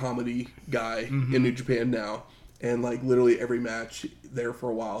basically the comedy guy in New Japan now, and, literally every match there for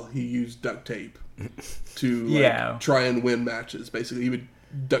a while, he used duct tape to, try and win matches. Basically, he would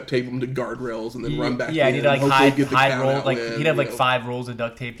duct tape them to guardrails and then run back in. Yeah, he'd hide roll. Win, he'd have 5 rolls of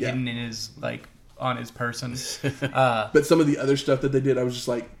duct tape hidden in his on his person. But some of the other stuff that they did, I was just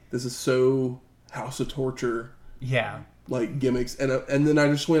like, this is so House of Torture. Yeah. Gimmicks, and then I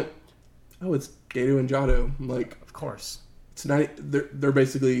just went, oh, it's Gedo and Jado. I'm like, of course. It's not. They're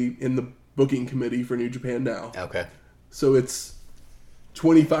basically in the booking committee for New Japan now. Okay. So it's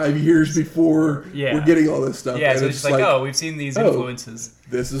 25 years before we're getting all this stuff. Yeah, and so it's just we've seen these influences.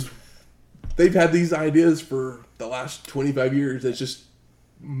 They've had these ideas for the last 25 years. It's just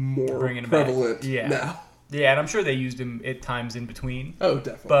more prevalent now. Yeah, and I'm sure they used him at times in between. Oh,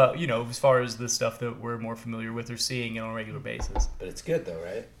 definitely. But, as far as the stuff that we're more familiar with or seeing on a regular basis. But it's good though,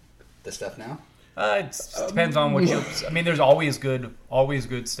 right? The stuff now? It depends on what you... I mean, there's always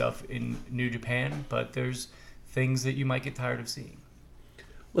good stuff in New Japan, but there's things that you might get tired of seeing.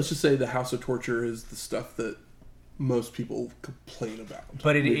 Let's just say the House of Torture is the stuff that most people complain about.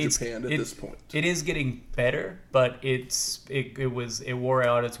 But in Japan at this point. It is getting better, but it wore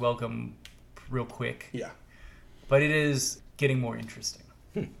out its welcome real quick. Yeah. But it is getting more interesting.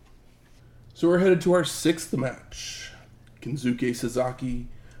 So we're headed to our 6th match. Kensuke Sasaki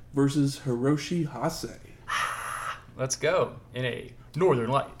versus Hiroshi Hase. Let's go in a Northern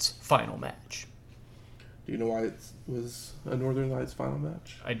Lights final match. Do you know why it was a Northern Lights final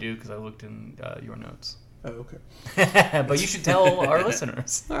match? I do, because I looked in your notes. Oh, okay. But you should tell our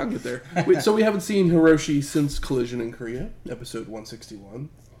listeners. I'll get there. So we haven't seen Hiroshi since Collision in Korea, episode 161.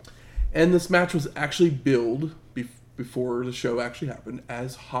 And this match was actually billed before the show actually happened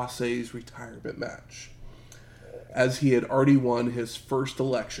as Hase's retirement match, as he had already won his first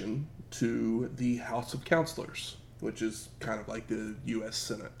election to the House of Counselors, which is kind of like the U.S.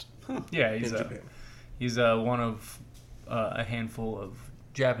 Senate. Yeah, in Japan. He's one of a handful of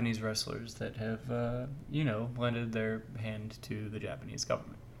Japanese wrestlers that have, lended their hand to the Japanese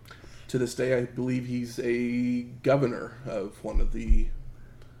government. To this day, I believe he's a governor of one of the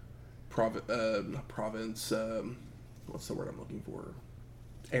province. What's the word I'm looking for?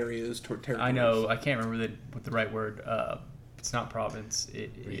 Areas, territories. I know. I can't remember what the right word. It's not province.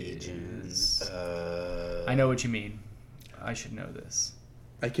 It Regions. is. I know what you mean. I should know this.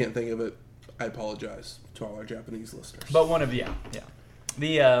 I can't think of it. I apologize to all our Japanese listeners. But one of yeah.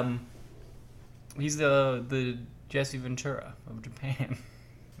 He's the Jesse Ventura of Japan,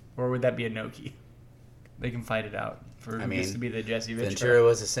 or would that be Inoki? They can fight it out for who gets to be the Jesse Ventura. Ventura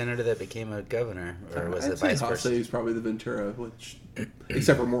was a senator that became a governor, or was it vice versa? Hase is probably the Ventura, which,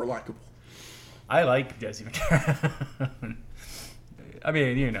 except for more likable. I like Jesse Ventura. I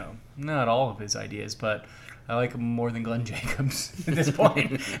mean, not all of his ideas, but I like him more than Glenn Jacobs at this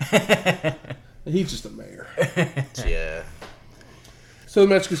point. He's just a mayor. Yeah. So the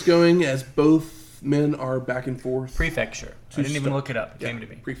match gets going as both men are back and forth. Prefecture. I didn't even look it up. It came to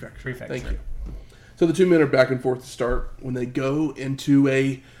me. Prefecture. Thank you. So the two men are back and forth to start when they go into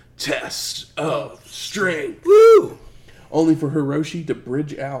a test of strength. Woo! Only for Hiroshi to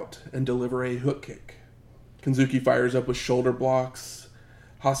bridge out and deliver a hook kick. Kensuke fires up with shoulder blocks.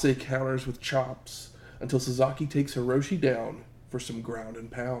 Hase counters with chops until Sasaki takes Hiroshi down for some ground and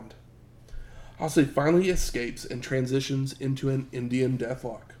pound. Hase finally escapes and transitions into an Indian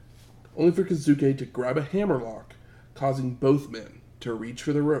deathlock, only for Kensuke to grab a hammerlock, causing both men to reach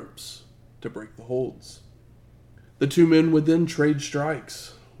for the ropes to break the holds. The two men would then trade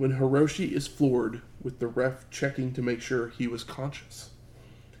strikes when Hiroshi is floored with the ref checking to make sure he was conscious.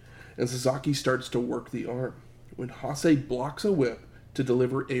 And Sasaki starts to work the arm when Hase blocks a whip to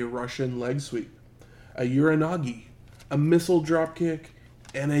deliver a Russian leg sweep, a Uranagi, a missile dropkick,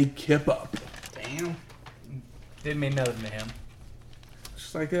 and a kip up. Damn. Didn't mean nothing to him.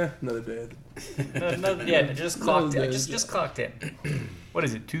 Just like, another day. Just clocked in. Just clocked in. What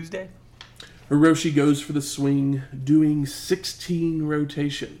is it, Tuesday? Hiroshi goes for the swing, doing 16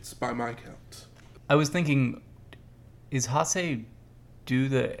 rotations by my count. I was thinking, is Hase do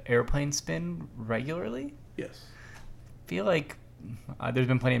the airplane spin regularly? Yes. I feel like there's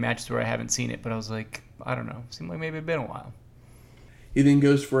been plenty of matches where I haven't seen it, but I was like, I don't know. Seemed like maybe it'd been a while. He then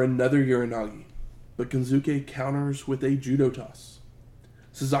goes for another Uranagi, but Kensuke counters with a judo toss.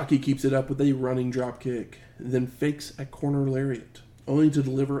 Sasaki keeps it up with a running drop kick, then fakes a corner lariat, only to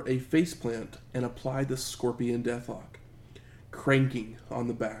deliver a faceplant and apply the scorpion deathlock, cranking on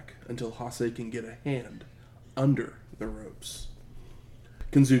the back until Hase can get a hand under the ropes.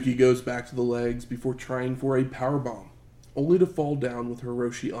 Kensuke goes back to the legs before trying for a powerbomb, only to fall down with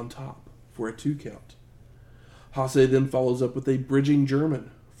Hiroshi on top for a 2 count. Hase then follows up with a bridging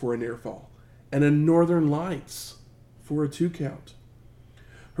German for a near fall, and a Northern Lights for a 2 count.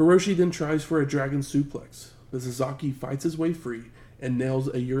 Hiroshi then tries for a dragon suplex, but Sasaki fights his way free and nails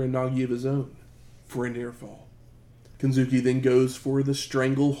a Uranagi of his own for a near fall. Kensuke then goes for the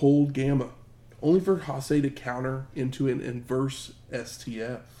stranglehold Gamma, only for Hase to counter into an inverse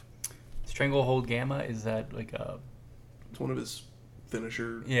STF. Stranglehold Gamma, is that like a... It's one of his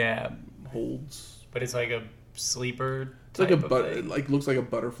finisher holds. But it's like a sleeper It's like thing? it looks like a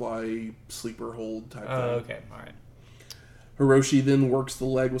butterfly sleeper hold type thing. Okay, all right. Hiroshi then works the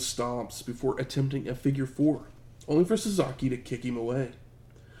leg with stomps before attempting a figure 4, only for Sasaki to kick him away.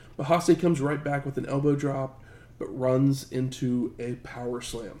 But Hase comes right back with an elbow drop, but runs into a power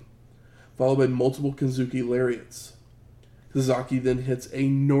slam, followed by multiple Kanzuki lariats. Sasaki then hits a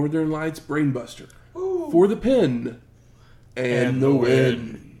Northern Lights brainbuster for the pin and the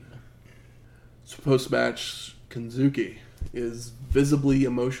win. So post-match, Kanzuki is visibly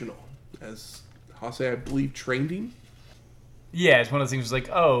emotional as Hase, I believe, trained him. Yeah, it's one of those things like,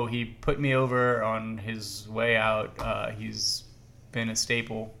 oh, he put me over on his way out. He's been a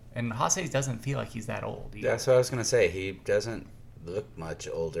staple. And Hase doesn't feel like he's that old either. That's what I was going to say. He doesn't look much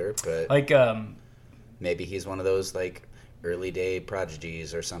older, but Like, maybe he's one of those, like, early day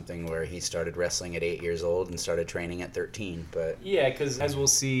prodigies or something where he started wrestling at 8 years old and started training at 13. But yeah, because as we'll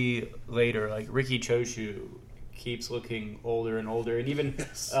see later, like, Riki Choshu keeps looking older and older. And even,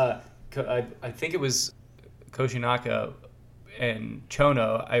 I think it was Koshinaka and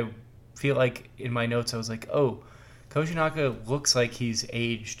Chono, I feel like in my notes I was like, oh, Koshinaka looks like he's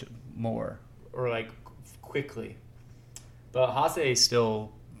aged more, or like quickly. But Hase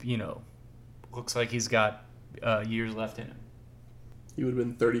still, looks like he's got years left in him. He would have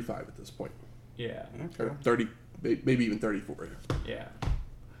been 35 at this point. Yeah. Or 30, maybe even 34. Yeah.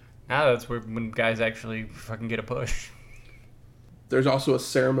 Now that's when guys actually fucking get a push. There's also a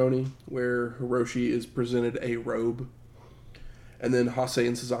ceremony where Hiroshi is presented a robe, and then Hase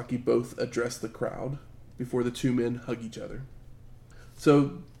and Sasaki both address the crowd before the two men hug each other.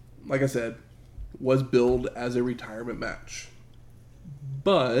 So, like I said, was billed as a retirement match.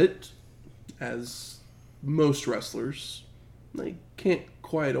 But, as most wrestlers, they can't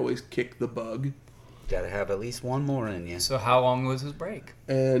quite always kick the bug. gotta have at least one more in you. So how long was his break?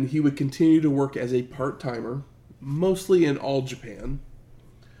 And he would continue to work as a part-timer, mostly in All Japan.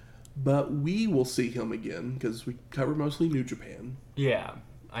 But we will see him again, because we cover mostly New Japan. Yeah.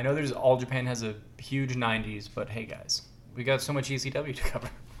 I know there's All Japan has a huge 90s, but hey guys, we got so much ECW to cover.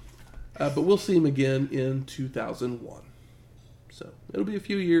 But we'll see him again in 2001. So it'll be a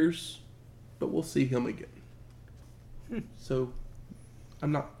few years, but we'll see him again. So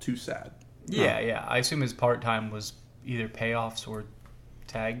I'm not too sad. Yeah. I assume his part-time was either payoffs or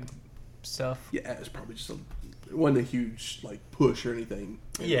tag stuff. Yeah, it's probably just it wasn't a huge push or anything.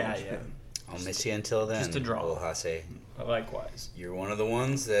 in Yeah, All Japan. I'll miss you until then. Just a draw. Old Hase. Likewise. You're one of the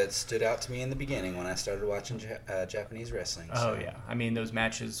ones that stood out to me in the beginning when I started watching Japanese wrestling. Oh, yeah. I mean, those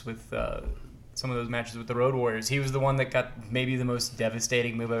matches with... some of those matches with the Road Warriors, he was the one that got maybe the most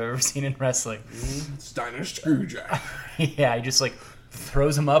devastating move I've ever seen in wrestling. Steiner Screwjack. Yeah, he just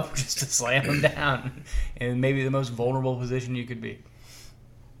throws him up just to slam him down in maybe the most vulnerable position you could be.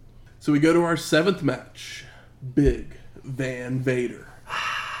 So we go to our 7th match. Big Van Vader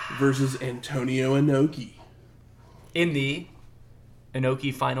versus Antonio Inoki. In the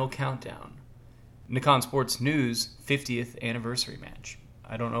Inoki Final Countdown, Nikon Sports News 50th anniversary match.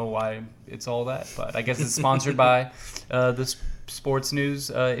 I don't know why it's all that, but I guess it's sponsored by the Sports News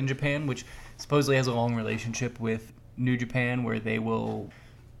in Japan, which supposedly has a long relationship with New Japan, where they will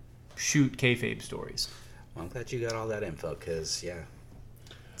shoot kayfabe stories. Well, I'm glad you got all that info, because, yeah.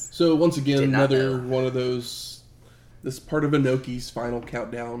 So once again, Did not another know. one of those, this part of Inoki's Final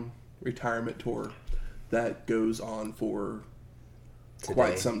Countdown retirement tour that goes on for quite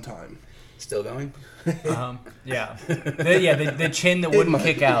Today. some time. Still going? Yeah. The chin that wouldn't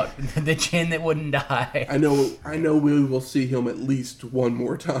kick out. The chin that wouldn't die. I know we will see him at least one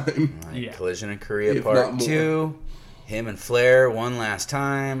more time. All right, Yeah. Collision in Korea If not Part more. 2. Him and Flair one last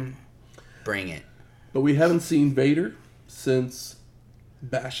time. Bring it. But we haven't seen Vader since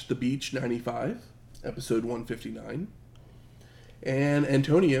Bash at the Beach 95, episode 159. And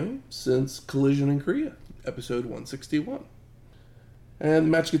Antonio since Collision in Korea, episode 161. And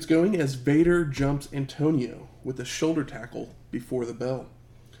the match gets going as Vader jumps Antonio with a shoulder tackle before the bell.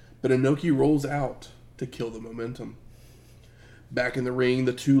 But Inoki rolls out to kill the momentum. Back in the ring,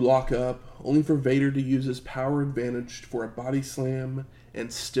 the two lock up, only for Vader to use his power advantage for a body slam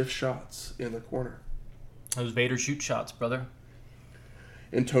and stiff shots in the corner. Those Vader shoot shots, brother.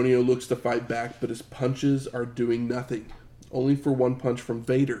 Antonio looks to fight back, but his punches are doing nothing, only for one punch from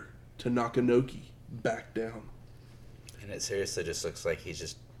Vader to knock Inoki back down. And it seriously just looks like he's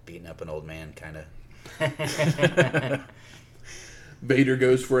just beating up an old man, kind of. Vader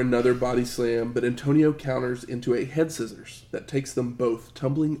goes for another body slam, but Antonio counters into a head scissors that takes them both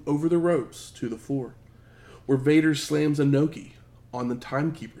tumbling over the ropes to the floor, where Vader slams Inoki on the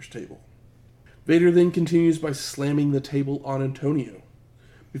timekeeper's table. Vader then continues by slamming the table on Antonio,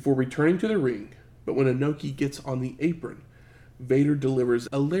 before returning to the ring, but when Inoki gets on the apron, Vader delivers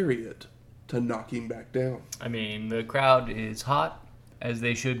a lariat to knock him back down. I mean, the crowd is hot, as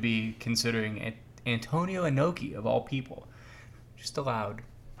they should be, considering Antonio Inoki, of all people, just allowed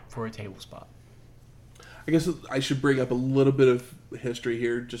for a table spot. I guess I should bring up a little bit of history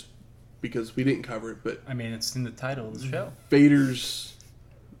here, just because we didn't cover it, but I mean, it's in the title of the show. Vader's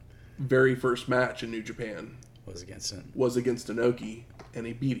very first match in New Japan Was against it. was against Inoki, and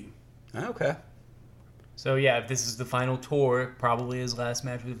he beat him. Okay. So yeah, if this is the final tour, probably his last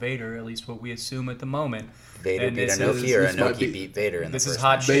match with Vader, at least what we assume at the moment. Vader And beat this Inoki, is- or this might be- Inoki beat Vader in the This is first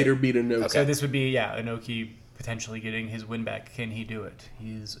hot match? shit. Vader beat Inoki. Okay. So this would be, Inoki potentially getting his win back. Can he do it?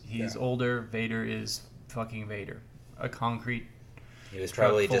 He's Yeah. older. Vader is fucking Vader. A concrete. He was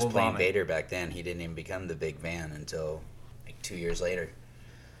probably full just of playing vomit. Vader back then. He didn't even become the big man until like 2 years later.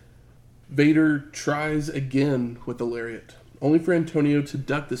 Vader tries again with the lariat, only for Antonio to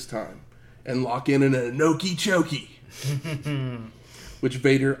duck this time and lock in an Inoki chokey, which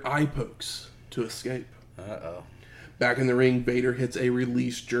Vader eye pokes to escape. Uh-oh. Back in the ring, Vader hits a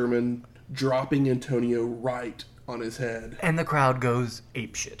released German, dropping Antonio right on his head. And the crowd goes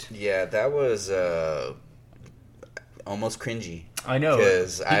apeshit. Yeah, that was almost cringy. I know.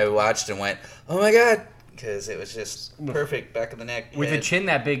 Because I watched and went, oh my god! Because it was just perfect, back of the neck. With a head. chin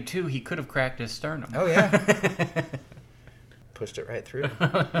that big, too, he could have cracked his sternum. Oh yeah. Pushed it right through.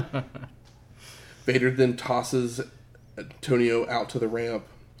 Vader then tosses Antonio out to the ramp,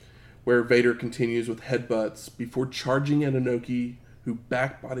 where Vader continues with headbutts before charging at Inoki, who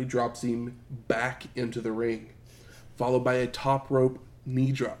back body drops him back into the ring, followed by a top rope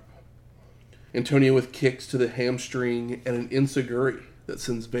knee drop. Antonio with kicks to the hamstring and an enziguri that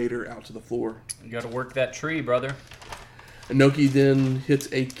sends Vader out to the floor. You gotta work that tree, brother. Inoki then hits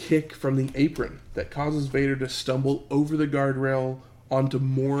a kick from the apron that causes Vader to stumble over the guardrail onto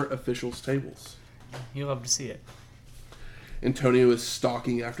more officials' tables. You love to see it. Antonio is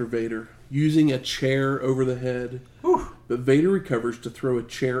stalking after Vader, using a chair over the head, but Vader recovers to throw a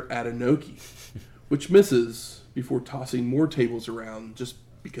chair at Inoki, which misses before tossing more tables around just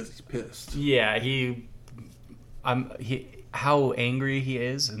because he's pissed. Yeah, how angry he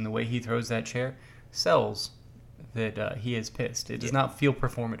is and the way he throws that chair sells that he is pissed. It does not feel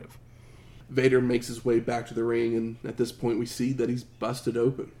performative. Vader makes his way back to the ring, and at this point we see that he's busted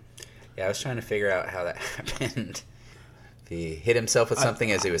open. Yeah, I was trying to figure out how that happened. If he hit himself with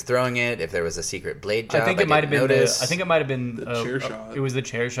something as he was throwing it, if there was a secret blade job. I think it might have been. notice. I think it might have been The chair shot. It was the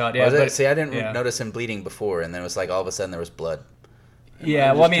chair shot. Yeah, Was it? but See, I didn't yeah. notice him bleeding before, and then it was like all of a sudden there was blood. Yeah,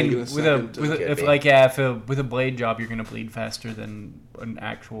 might well, I have just mean, taken a second to- Could be. with a blade job, you're gonna bleed faster than an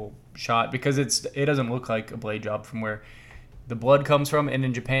actual shot because it doesn't look like a blade job from where the blood comes from. And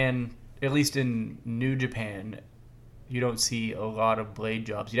in Japan, at least in New Japan, you don't see a lot of blade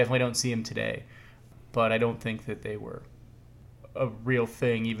jobs. You definitely don't see them today, but I don't think that they were a real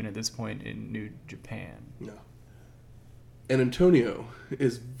thing even at this point in New Japan. No. And Antonio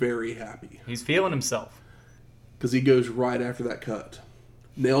is very happy He's feeling himself. because he goes right after that cut.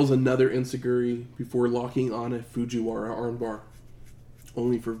 Nails another enziguri before locking on a Fujiwara armbar,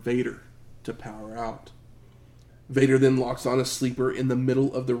 only for Vader to power out. Vader then locks on a sleeper in the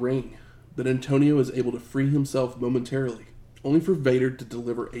middle of the ring, but Antonio is able to free himself momentarily, only for Vader to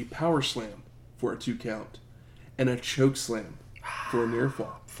deliver a power slam for a 2 count and a choke slam for a near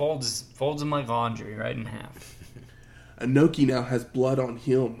fall. Folds him like laundry right in half. Inoki now has blood on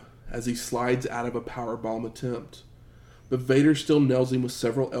him as he slides out of a powerbomb attempt, but Vader still nails him with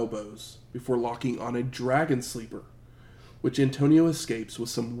several elbows before locking on a dragon sleeper, which Antonio escapes with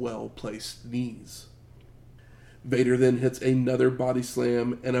some well-placed knees. Vader then hits another body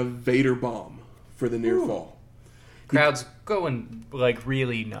slam and a Vader bomb for the near fall. Crowd's going like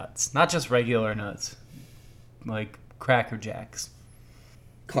really nuts. Not just regular nuts. Like Cracker Jacks.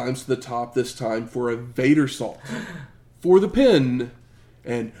 Climbs to the top this time for a Vader salt for the pin,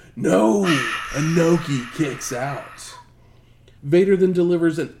 and no, Inoki kicks out. Vader then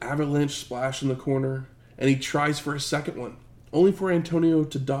delivers an avalanche splash in the corner, and he tries for a second one, only for Antonio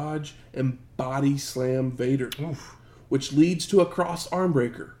to dodge and body slam Vader, which leads to a cross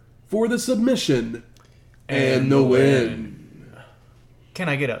armbreaker for the submission and the win. Can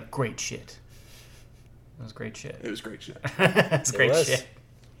I get a great shit? That was great shit. It was great shit. That's great was. shit.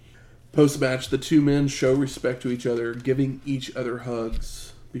 Post-match, the two men show respect to each other, giving each other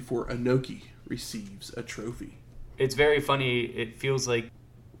hugs before Inoki receives a trophy. It's very funny. It feels like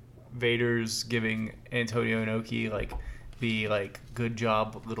Vader's giving Antonio Inoki like the good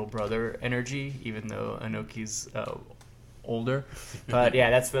job little brother energy, even though Inoki's older. But yeah,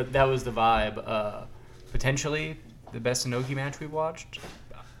 that was the vibe. Potentially the best Inoki match we watched.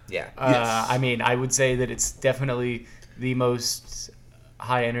 Yeah. Yes. I mean, I would say that it's definitely the most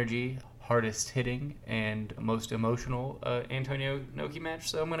high energy, hardest hitting, and most emotional Antonio Inoki match.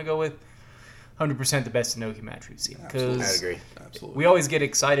 So I'm going to go with 100% the best Inoki match we've seen. Absolutely. I 'Cause agree. Absolutely. we always get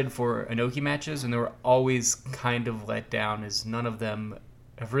excited for Inoki matches, and they were always kind of let down as none of them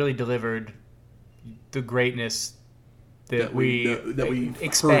have really delivered the greatness that we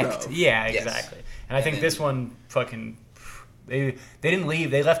expect. Yeah, exactly. Yes. And I think this one fucking they didn't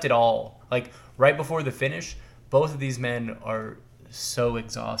leave. They left it all. Like right before the finish, both of these men are so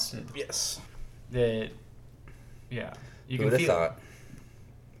exhausted Yes. that you Who can would have feel. thought?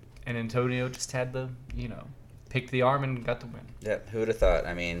 And Antonio just had the picked the arm and got the win. Yep, who would have thought?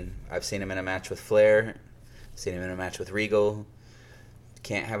 I mean, I've seen him in a match with Flair, seen him in a match with Regal.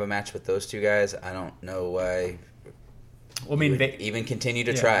 Can't have a match with those two guys. I don't know why. Well, I mean, You would even continue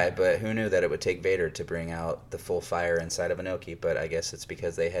to try, but who knew that it would take Vader to bring out the full fire inside of Inoki? But I guess it's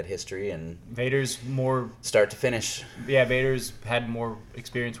because they had history and Vader's more. start to finish. Yeah, Vader's had more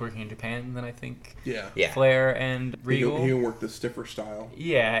experience working in Japan than I think Yeah. Flair and He Regal. can work the stiffer style.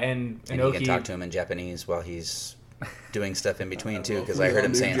 Yeah, and And Inoki. you can talk to him in Japanese while he's doing stuff in between too, because we I heard all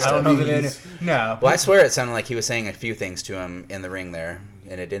him knew saying Japanese. I stuff. don't know that. No. Well, I swear it sounded like he was saying a few things to him in the ring there,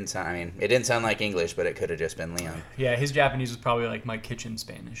 and it didn't sound. I mean, it didn't sound like English, but it could have just been Leon. Yeah, his Japanese was probably like my kitchen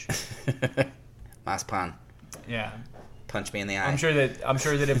Spanish. Maspan, Yeah, punch me in the eye. I'm sure that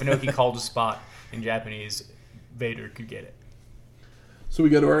if Inoki called a spot in Japanese, Vader could get it. So we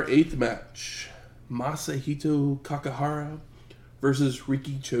go to our 8th match. Masahito Kakahara versus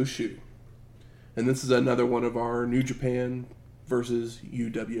Riki Choshu. And this is another one of our New Japan versus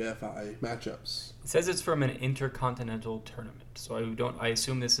UWFI matchups. It says it's from an intercontinental tournament, so I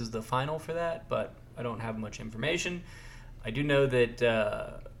assume this is the final for that, but I don't have much information. I do know that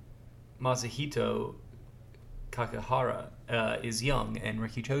Masahito Kakahara is young, and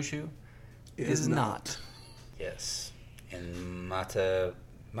Riki Choshu is not. Yes, and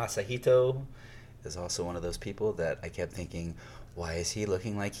Masahito is also one of those people that I kept thinking, why is he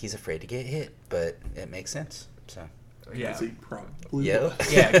looking like he's afraid to get hit? But it makes sense. So Yeah, As he probably yeah, will.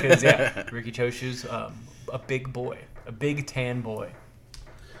 yeah, because Riki Choshu's a big boy, a big tan boy.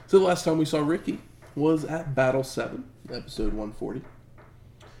 So the last time we saw Ricky was at Battle 7, episode 140.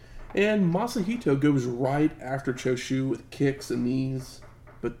 And Masahito goes right after Choshu with kicks and knees,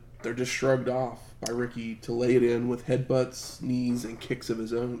 but they're just shrugged off by Ricky to lay it in with headbutts, knees, and kicks of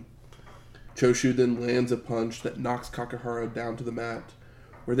his own. Choshu then lands a punch that knocks Kakahara down to the mat,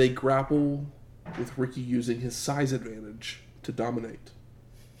 where they grapple with Ricky using his size advantage to dominate.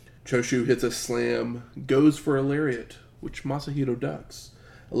 Choshu hits a slam, goes for a lariat, which Masahito ducks,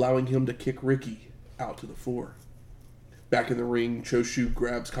 allowing him to kick Ricky out to the floor. Back in the ring, Choshu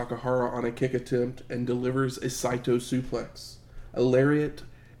grabs Kakahara on a kick attempt and delivers a Saito suplex, a lariat,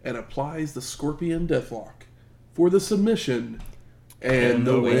 and applies the Scorpion Deathlock for the submission and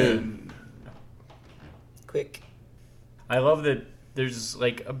the win. quick. I love that there's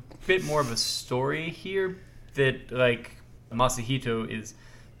like a bit more of a story here, that like Masahito is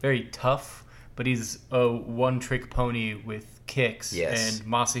very tough, but he's a one-trick pony with kicks. Yes. And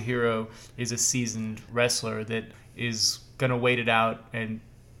Masahiro is a seasoned wrestler that is going to wait it out and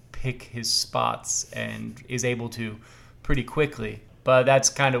pick his spots and is able to pretty quickly. But that's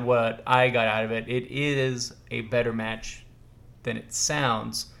kind of what I got out of it. It is a better match than it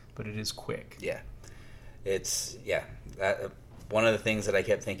sounds, but it is quick. Yeah, that, one of the things that I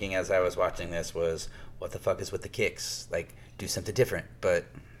kept thinking as I was watching this was, what the fuck is with the kicks? Like, do something different. But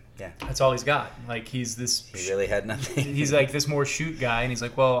yeah, That's all he's got. Like, he's this... he really had nothing. He's like this more shoot guy, and he's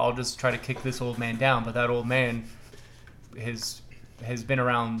like, well, I'll just try to kick this old man down. But that old man has been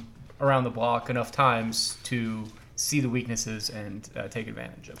around the block enough times to see the weaknesses and take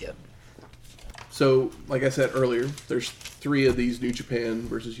advantage of Yep. So, like I said earlier, there's 3 of these New Japan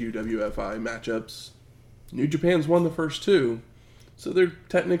versus UWFI matchups. New Japan's won the first 2, so they're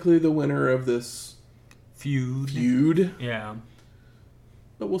technically the winner of this feud. Yeah.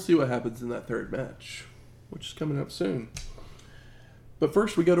 But we'll see what happens in that 3rd match, which is coming up soon. But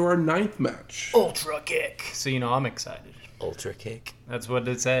first, we go to our 9th match. Ultra kick. So, I'm excited. Ultra kick. That's what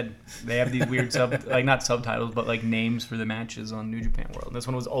it said. They have these weird not subtitles, but like names for the matches on New Japan World. This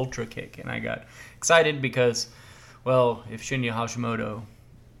one was Ultra Kick, and I got excited because, well, if Shinya Hashimoto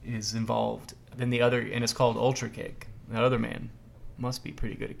is involved, then and it's called Ultra Kick, the other man must be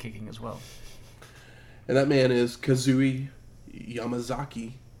pretty good at kicking as well. And that man is Kazui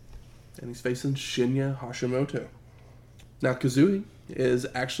Yamazaki, and he's facing Shinya Hashimoto. Now, Kazui is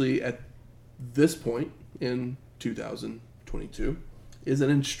actually, at this point in 2022, is an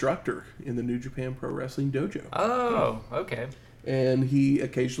instructor in the New Japan Pro Wrestling Dojo. Oh, okay. And he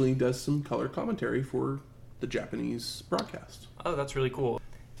occasionally does some color commentary for the Japanese broadcast. Oh, that's really cool.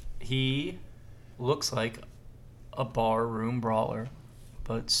 He looks like a barroom brawler,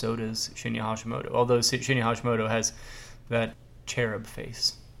 but so does Shinya Hashimoto. Although Shinya Hashimoto has that cherub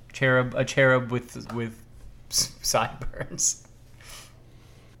face. A cherub with sideburns.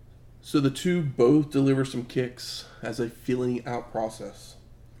 So the two both deliver some kicks as a feeling out process,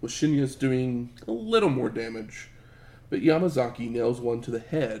 with Shinya's doing a little more damage, but Yamazaki nails one to the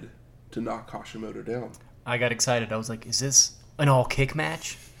head to knock Hashimoto down. I got excited. I was like, is this an all-kick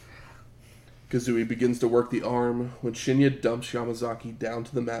match? Kazooie begins to work the arm when Shinya dumps Yamazaki down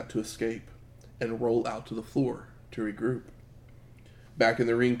to the mat to escape and roll out to the floor to regroup. Back in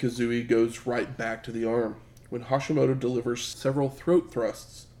the ring, Kazooie goes right back to the arm when Hashimoto delivers several throat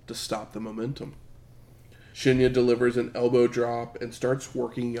thrusts to stop the momentum. Shinya delivers an elbow drop and starts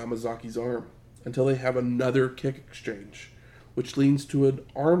working Yamazaki's arm until they have another kick exchange, which leads to an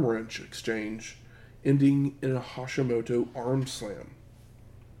arm wrench exchange, ending in a Hashimoto arm slam.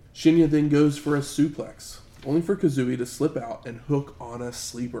 Shinya then goes for a suplex, only for Kazooie to slip out and hook on a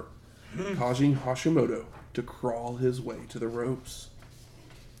sleeper, causing Hashimoto to crawl his way to the ropes.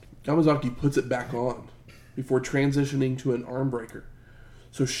 Yamazaki puts it back on before transitioning to an arm breaker,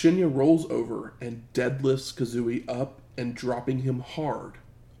 so Shinya rolls over and deadlifts Kazooie up and dropping him hard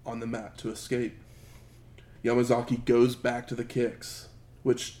on the mat to escape. Yamazaki goes back to the kicks,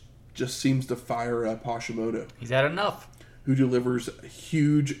 which just seems to fire up Hashimoto, He's had enough. who delivers a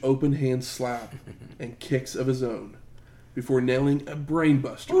huge open hand slap and kicks of his own before nailing a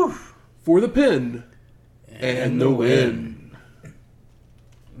brainbuster for the pin and the win.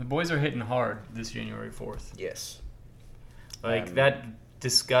 The boys are hitting hard this January 4th. Yes. Like that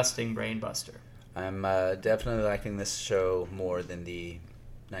disgusting brainbuster. I'm definitely liking this show more than the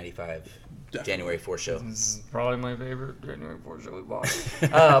 95 Definitely. January 4th show. This is probably my favorite January 4th show we watched.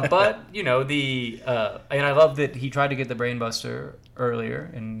 But, you know, and I love that he tried to get the brainbuster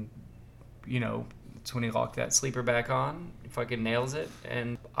earlier, and, you know, it's when he locked that sleeper back on. He fucking nails it,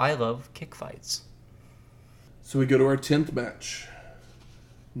 and I love kick fights. So we go to our 10th match.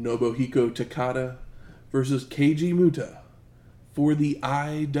 Nobuhiko Takada versus Keiji Muta for the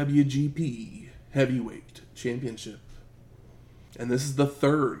IWGP Heavyweight Championship. And this is the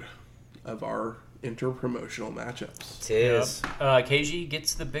third of our interpromotional matchups. Tis. Keiji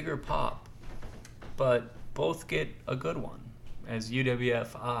gets the bigger pop, but both get a good one, as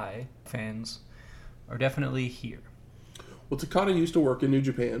UWFI fans are definitely here. Well, Takada used to work in New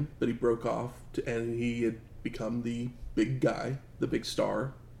Japan, but he broke off, and he had become the big guy, the big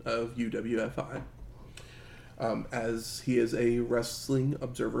star of UWFI, as he is a Wrestling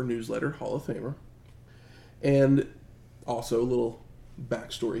Observer Newsletter Hall of Famer. And also, a little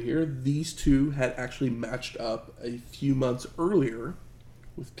backstory here, these two had actually matched up a few months earlier,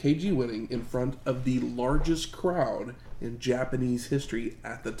 with Keiji winning in front of the largest crowd in Japanese history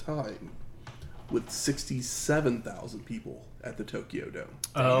at the time, with 67,000 people at the Tokyo Dome.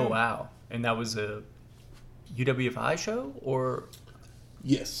 Oh, wow. And that was a UWFI show? Or,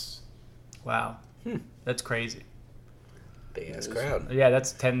 Yes. wow. That's crazy. Big ass crowd. Yeah,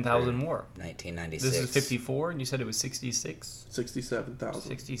 that's 10,000 more. 1996. This is 54, and you said it was 66? 67,000.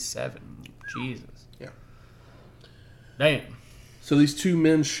 67. Jesus. Yeah. Damn. So these two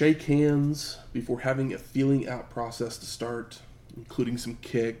men shake hands before having a feeling out process to start, including some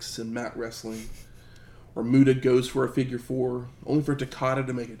kicks and mat wrestling, where Muta goes for a figure four, only for Takada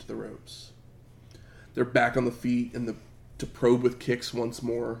to make it to the ropes. They're back on the feet and to probe with kicks once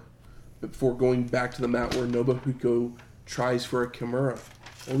more, before going back to the mat where Nobuhiko tries for a Kimura,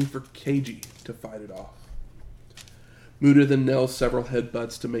 only for Keiji to fight it off. Muta then nails several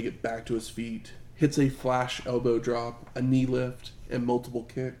headbutts to make it back to his feet, hits a flash elbow drop, a knee lift, and multiple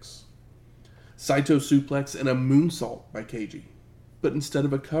kicks. Saito suplex and a moonsault by Keiji, but instead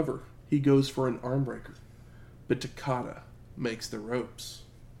of a cover, he goes for an arm breaker, but Takada makes the ropes.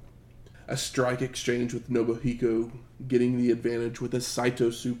 A strike exchange with Nobuhiko, getting the advantage with a Saito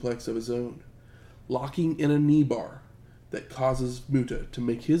suplex of his own, locking in a knee bar that causes Muta to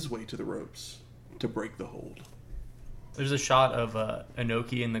make his way to the ropes to break the hold. There's a shot of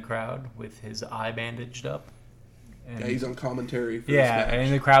Inoki in the crowd with his eye bandaged up. And Yeah, he's on commentary for yeah, this match.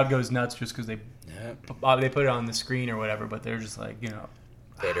 and the crowd goes nuts just because they Yep. they put it on the screen or whatever, but they're just like, you know,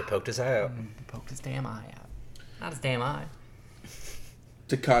 Vader poked his eye out. poked his damn eye out. Not his damn eye.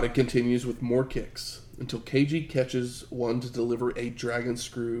 Takada continues with more kicks until Keiji catches one to deliver a dragon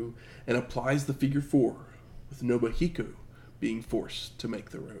screw and applies the figure four, with Nobuhiko being forced to make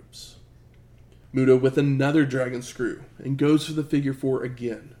the ropes. Muta with another dragon screw and goes for the figure four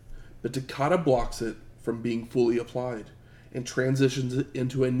again, but Takada blocks it from being fully applied and transitions it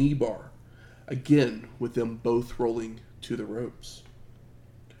into a knee bar, again with them both rolling to the ropes.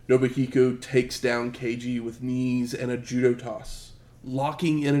 Nobuhiko takes down Keiji with knees and a judo toss,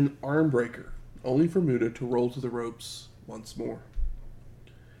 locking in an arm breaker, only for Muta to roll to the ropes once more.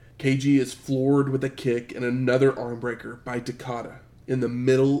 Keiji is floored with a kick and another arm breaker by Takada, in the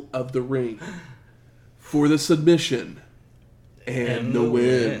middle of the ring for the submission and the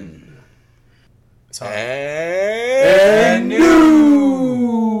win. And new.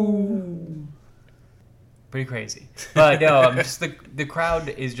 Pretty crazy. But no, I'm just the crowd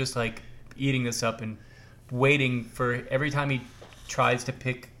is just like eating this up and waiting for every time he tries to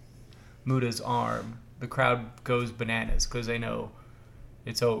pick Muta's arm, the crowd goes bananas because they know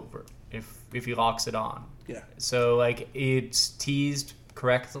it's over if he locks it on. Yeah. So like it's teased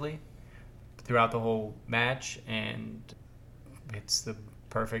correctly throughout the whole match, and it's the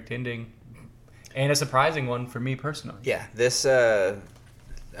perfect ending and a surprising one for me personally. Yeah, this I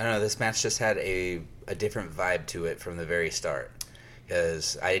don't know. This match just had a different vibe to it from the very start,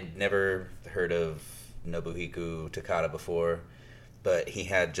 because I'd never heard of Nobuhiko Takada before, but he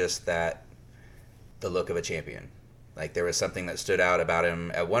had just the look of a champion. Like, there was something that stood out about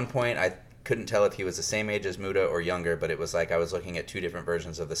him. At one point, I couldn't tell if he was the same age as Muta or younger, but it was like I was looking at two different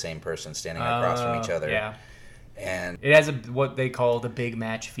versions of the same person standing across from each other. Yeah. And it has what they call the big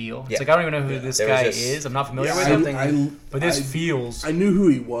match feel. It's Yeah. like, I don't even know who this guy is. I'm not familiar with him. But this feels... I knew who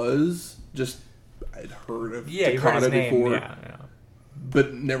he was. Just, I'd heard of you heard his Takada name. before. Yeah.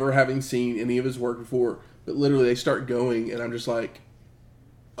 But never having seen any of his work before. But literally, they start going, and I'm just like,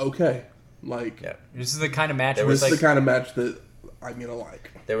 okay. Like, yeah. This is the kind of match where this it's is like... the kind of match that I'm going to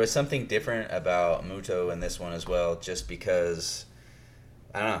like. There was something different about Muto in this one as well, just because,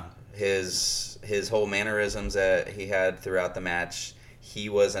 I don't know, his whole mannerisms that he had throughout the match. He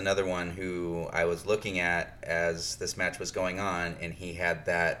was another one who I was looking at as this match was going on, and he had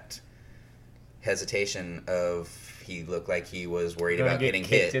that hesitation of, he looked like he was worried about getting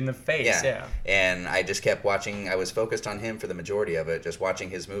kicked hit in the face. Yeah. And I just kept watching. I was focused on him for the majority of it, just watching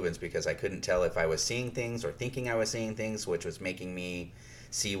his movements, because I couldn't tell if I was seeing things or thinking I was seeing things, which was making me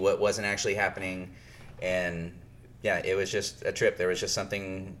see what wasn't actually happening. And yeah, it was just a trip. There was just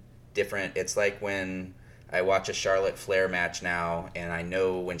something different. It's like when I watch a Charlotte Flair match now, and I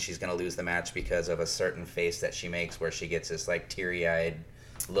know when she's going to lose the match because of a certain face that she makes where she gets this like teary-eyed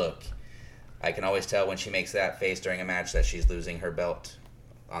look. I can always tell when she makes that face during a match that she's losing her belt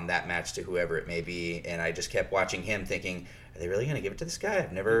on that match to whoever it may be. And I just kept watching him thinking, are they really going to give it to this guy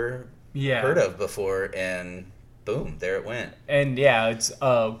I've never heard of before? And boom, there it went. And yeah, it's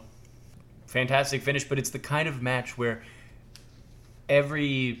a fantastic finish, but it's the kind of match where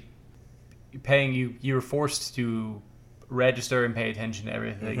you're forced to register and pay attention to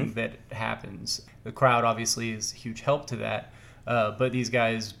everything that happens. The crowd obviously is a huge help to that, but these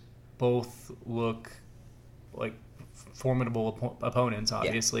guys both look like formidable opponents,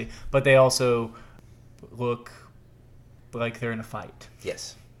 obviously, but they also look like they're in a fight.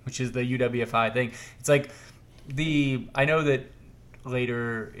 Yes. Which is the UWFI thing. It's like I know that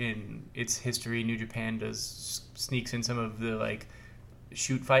later in its history, New Japan sneaks in some of the like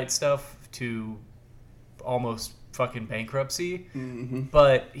shoot fight stuff to almost fucking bankruptcy. Mm-hmm.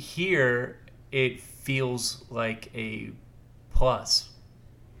 But here it feels like a plus.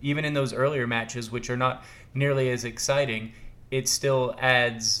 Even in those earlier matches, which are not nearly as exciting, it still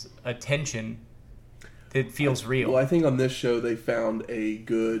adds a tension that feels real. Well, I think on this show they found a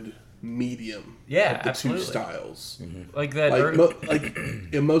good medium of the absolutely. two styles. Mm-hmm. Like that. Like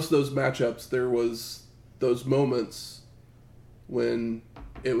in most of those matchups, there was those moments when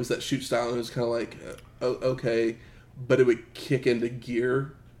it was that shoot style, and it was kind of like, okay, but it would kick into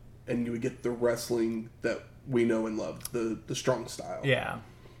gear, and you would get the wrestling that we know and love, the strong style. Yeah.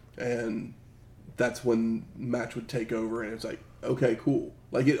 And that's when match would take over, and it's like, okay, cool.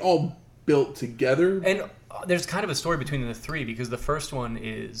 Like, it all built together. And there's kind of a story between the three, because the first one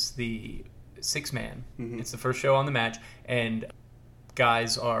is the six-man. Mm-hmm. It's the first show on the match, and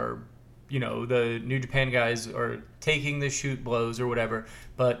guys are, the New Japan guys are taking the shoot blows or whatever,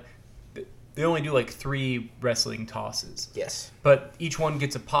 but they only do like 3 wrestling tosses. Yes. But each one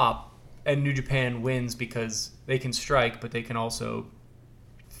gets a pop, and New Japan wins because they can strike, but they can also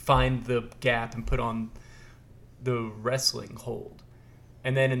find the gap and put on the wrestling hold.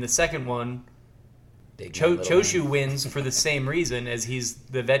 And then in the second one, Choshu wins for the same reason, as he's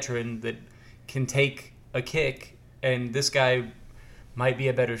the veteran that can take a kick, and this guy might be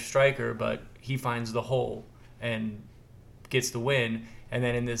a better striker, but he finds the hole and gets the win. And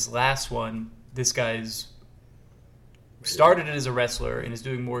then in this last one, this guy's started as a wrestler and is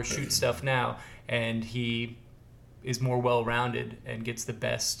doing more shoot stuff now, and he is more well-rounded and gets the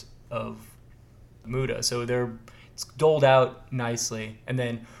best of Muta. So it's doled out nicely. And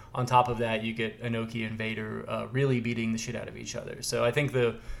then on top of that, you get Inoki and Vader really beating the shit out of each other. So I think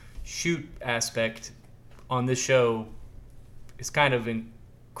the shoot aspect on this show is kind of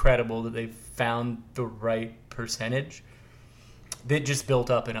incredible that they've found the right percentage. that just built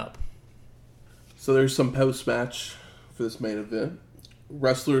up and up. So there's some post-match for this main event.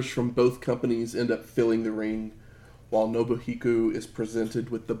 Wrestlers from both companies end up filling the ring, while Nobuhiko is presented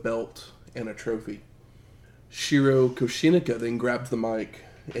with the belt and a trophy. Shiro Koshinika then grabs the mic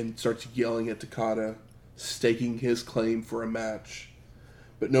and starts yelling at Takada, staking his claim for a match.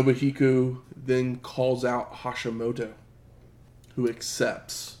 But Nobuhiko then calls out Hashimoto, who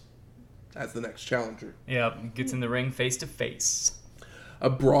accepts as the next challenger. Yeah, gets in the ring face to face. A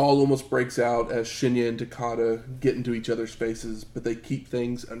brawl almost breaks out as Shinya and Takada get into each other's faces, but they keep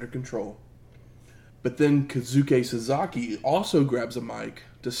things under control. But then Kazuke Sasaki also grabs a mic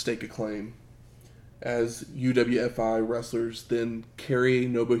to stake a claim, as UWFI wrestlers then carry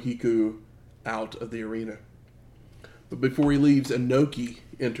Nobuhiko out of the arena. But before he leaves, Inoki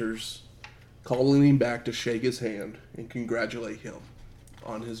enters, calling him back to shake his hand and congratulate him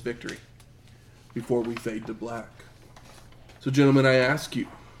on his victory before we fade to black. So, gentlemen, I ask you,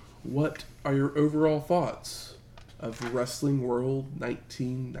 what are your overall thoughts of Wrestling World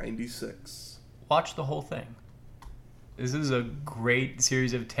 1996? Watch the whole thing. This is a great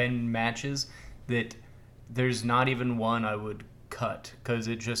series of 10 matches that there's not even one I would cut, because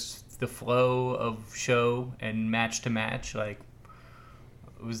it just, the flow of show and match to match, like,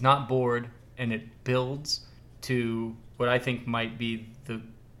 it was not bored, and it builds to what I think might be the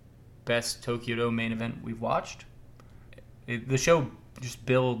best Tokyo Dome main event we've watched. The show just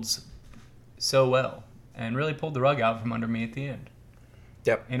builds so well and really pulled the rug out from under me at the end.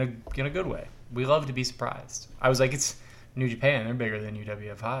 Yep. In a good way. We love to be surprised. I was like, it's New Japan. They're bigger than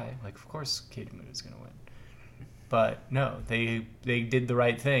UWFI. Like, of course, Keita Muto's going to win. But no, they did the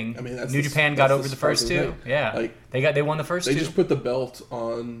right thing. I mean, that's New Japan got over the first two. thing. Yeah, Like, they won the first two. They just put the belt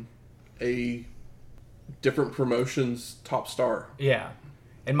on a different promotion's top star. Yeah.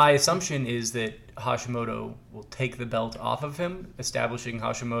 And my assumption is that Hashimoto will take the belt off of him, establishing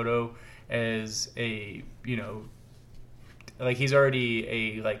Hashimoto as a, like he's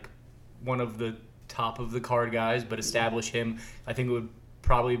already one of the top of the card guys, but establish him, I think it would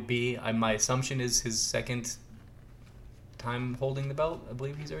probably be, my assumption is his second time holding the belt. I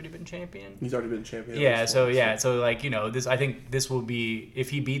believe he's already been champion. He's already been champion. Yeah, so this, I think this will be, if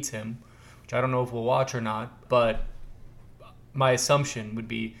he beats him, which I don't know if we'll watch or not, but my assumption would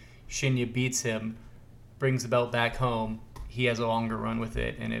be Shinya beats him, brings the belt back home, he has a longer run with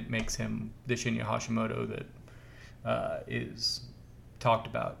it, and it makes him the Shinya Hashimoto that is talked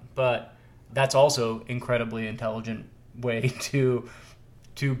about. But that's also incredibly intelligent way to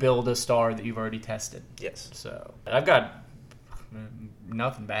build a star that you've already tested. Yes. So I've got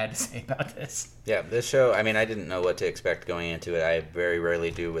nothing bad to say about this. Yeah, this show, I mean, I didn't know what to expect going into it. I very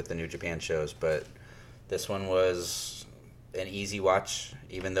rarely do with the New Japan shows, but this one was an easy watch.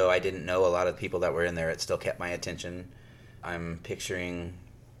 Even though I didn't know a lot of the people that were in there, it still kept my attention. I'm picturing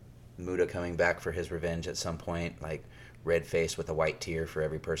Muta coming back for his revenge at some point, like red face with a white tear for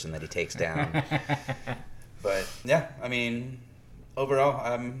every person that he takes down. But yeah, I mean, overall,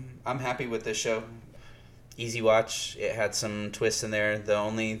 I'm happy with this show. Easy watch. It had some twists in there. The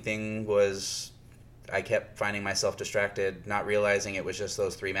only thing was I kept finding myself distracted, not realizing it was just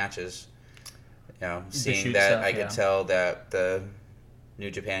those 3 matches. Seeing that, stuff, I could tell that the New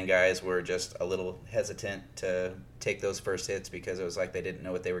Japan guys were just a little hesitant to take those first hits because it was like they didn't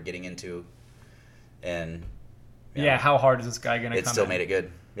know what they were getting into. And how hard is this guy going to come It still in? made it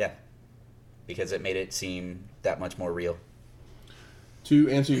good. Yeah. Because it made it seem that much more real. To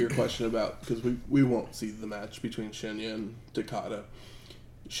answer your question about, because we won't see the match between Shinya and Takada,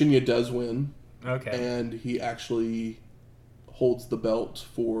 Shinya does win. Okay. And he actually holds the belt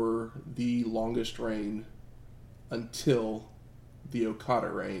for the longest reign until the Okada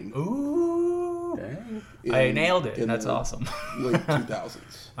reign. Ooh. I nailed it. That's awesome. Late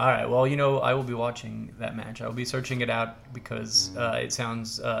 2000s. All right. Well, I will be watching that match. I will be searching it out because it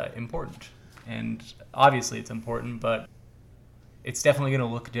sounds important. And obviously it's important, but it's definitely going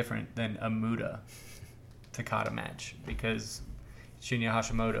to look different than a Muta Takada match because Shinya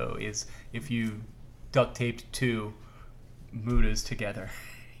Hashimoto is, if you duct taped 2 Mutas together,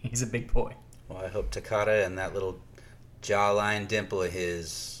 he's a big boy. Well, I hope Takada and that little jawline dimple of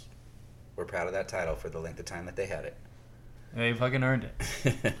his were proud of that title for the length of time that they had it. They fucking earned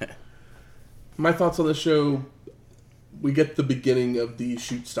it. My thoughts on the show, we get the beginning of the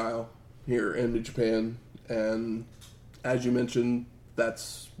shoot style here in New Japan, and as you mentioned,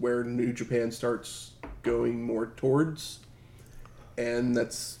 that's where New Japan starts going more towards, and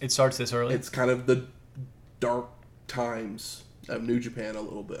it starts this early. It's kind of the dark times of New Japan a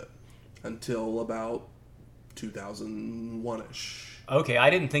little bit until about 2001-ish. Okay, I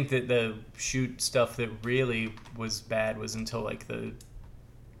didn't think that the shoot stuff that really was bad was until like the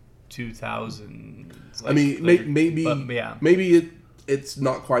 2000s. Like, I mean, maybe but, yeah. maybe it's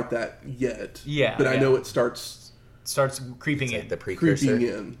not quite that yet. Yeah, but I know it starts creeping It's in. like the precursor. creeping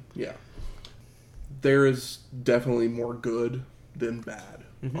in. Yeah, there is definitely more good than bad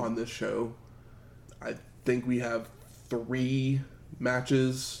on this show. I think we have 3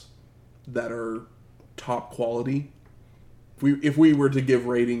 matches that are top quality. If we were to give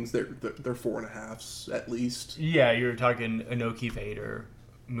ratings, they're 4.5s at least. Yeah, you're talking Inoki, Vader,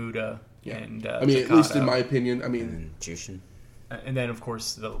 Muda, Yeah. and I mean, at least in my opinion. I mean, And Jushin. and then of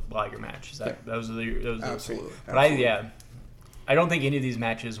course the Liger match. Those are the Absolutely. three. But I don't think any of these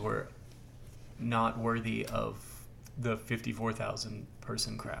matches were not worthy of the 54,000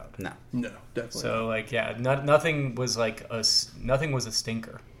 person crowd. No. no, definitely. So like nothing was nothing was a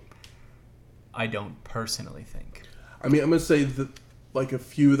stinker. I don't personally think. I mean, I'm gonna say that like a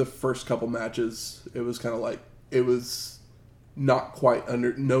few of the first couple matches, it was kind of like it was not quite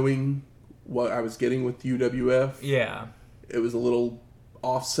knowing what I was getting with UWF. Yeah. It was a little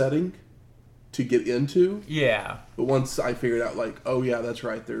offsetting to get into. Yeah. But once I figured out, like, oh yeah, that's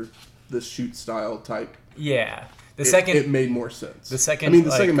right, they're this shoot style type. Yeah. It made more sense. The second, I mean, the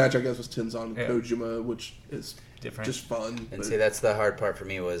like, second match I guess was Tenzan and Yeah. Kojima, which is Different. just fun. And but- see, that's the hard part for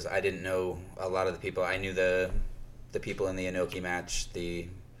me was I didn't know a lot of the people. I knew the people in the Inoki match, the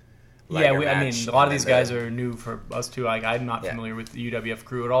Liger match, a lot of and these then guys are new for us too. Like, I'm not Yeah. familiar with the UWF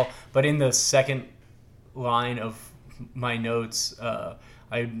crew at all. But in the second line of my notes,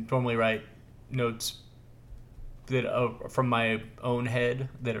 I normally write notes that from my own head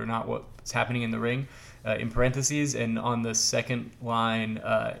that are not what's happening in the ring in parentheses. And on the second line,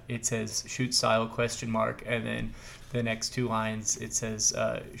 it says shoot style ? And then the next 2 lines, it says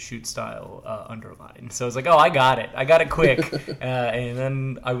shoot style underline. So I was like, oh, I got it quick. And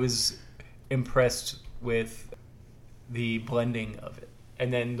then I was impressed with the blending of it.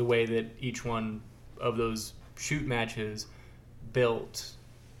 And then the way that each one of those shoot matches built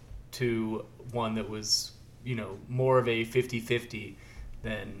to one that was, more of a 50-50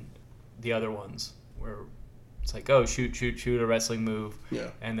 than the other ones, where it's like, oh, shoot a wrestling move. Yeah.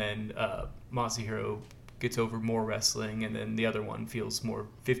 And then Masahiro gets over more wrestling, and then the other one feels more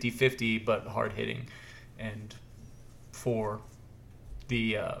 50-50 but hard hitting. And for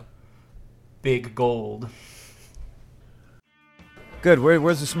the big gold. Good.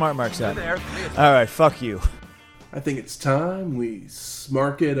 Where's the smart marks at? All right. Fuck you. I think it's time we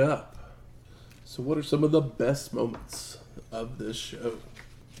smark it up. So what are some of the best moments of this show?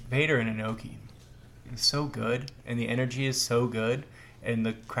 Vader and Inoki is so good, and the energy is so good, and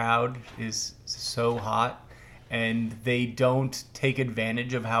the crowd is so hot, and they don't take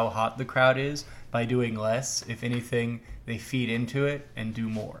advantage of how hot the crowd is by doing less. If anything, they feed into it and do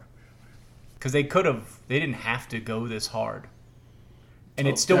more. Because they didn't have to go this hard. And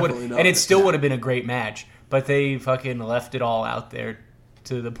it still would have been a great match, but they fucking left it all out there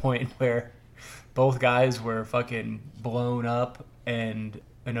to the point where both guys were fucking blown up, and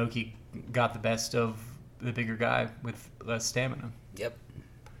Inoki got the best of the bigger guy with less stamina. Yep.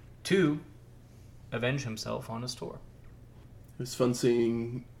 To avenge himself on his tour. It was fun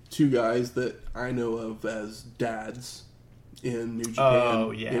seeing 2 guys that I know of as dads in New Japan,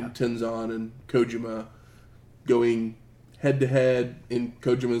 Oh, yeah. in Tenzan and Kojima, going head-to-head in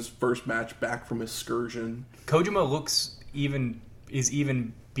Kojima's first match back from Excursion. Kojima is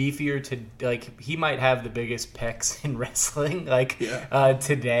even beefier to, like, he might have the biggest pecs in wrestling,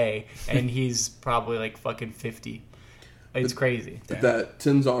 today, and he's probably like fucking 50. It's crazy. That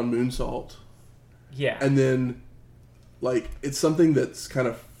Tenzan moonsault. Yeah. And then, like, it's something that's kind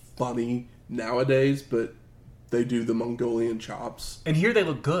of funny nowadays, but they do the Mongolian chops. And here they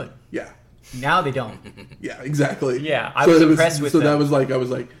look good. Yeah. Now they don't. Yeah, exactly. Yeah, I was impressed with so them. I was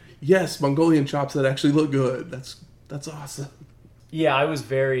like, yes, Mongolian chops that actually look good. That's awesome. Yeah, I was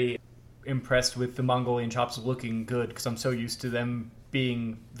very impressed with the Mongolian chops looking good because I'm so used to them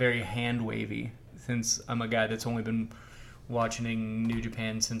being very hand wavy since I'm a guy that's only been watching New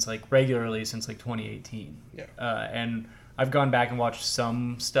Japan regularly since 2018. Yeah. And I've gone back and watched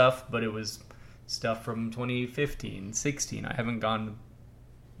some stuff, but it was stuff from 2015, 16. I haven't gone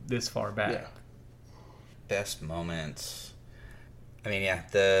this far back. Yeah. Best moments. I mean, yeah,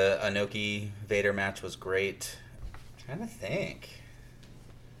 the Inoki Vader match was great. I'm trying to think.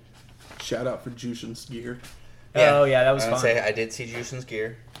 Shout out for Jushin's gear. Oh, yeah, that was I would fun. say I did see Jushin's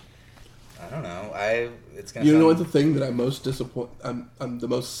gear. I don't know. It's gonna. You know what sound- the thing that I'm most I'm the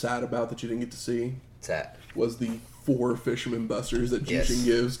most sad about that you didn't get to see What's that? was the 4 fisherman busters that Yes. Jushin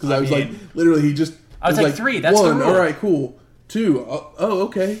gives, because I I was mean, like, literally, he just I was was like, 3, that's the 1, rule. all right, cool. 2. Oh,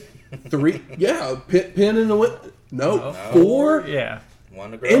 okay. 3. Yeah, pin in the win. No, 4. Yeah.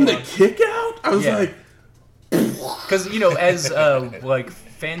 One to grow And the on. kick out. I was Yeah. like, Because, as like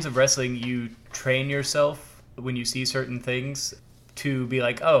fans of wrestling, you train yourself when you see certain things to be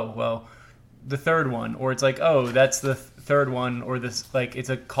like, oh, well, the third one. Or it's like, oh, that's the third one. Or this, like, it's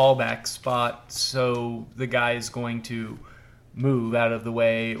a callback spot, so the guy is going to move out of the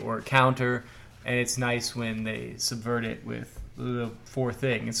way or counter. And it's nice when they subvert it with the fourth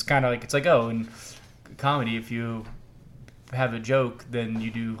thing. It's kind of like, it's like, oh, in comedy, if you have a joke, then you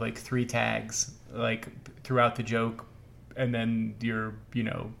do like 3 tags, like throughout the joke, and then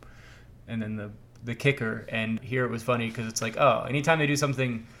and then the kicker. And here it was funny because it's like, oh, anytime they do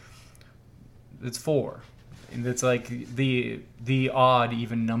something, it's 4, and it's like the odd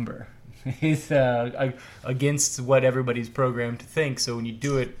even number. It's against what everybody's programmed to think. So when you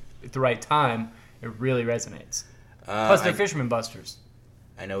do it at the right time, it really resonates. Plus, they're fisherman busters.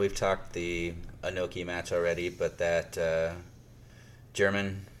 I know we've talked the Inoki match already, but that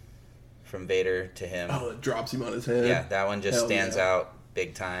German from Vader to him. oh, it drops him on his head. Yeah, that one just Hell stands yeah. out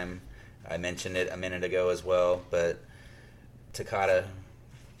big time. I mentioned it a minute ago as well, but Takada,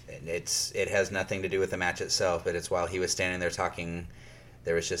 it has nothing to do with the match itself, but it's while he was standing there talking,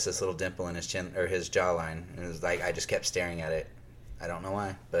 there was just this little dimple in his chin or his jawline, and it was like I just kept staring at it. I don't know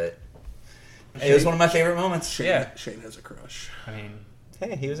why, but it was one of my favorite moments. Shane has a crush. I mean,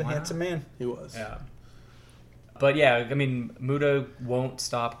 Hey, he was a Wow. handsome man. He was. yeah. But yeah, I mean, Muta won't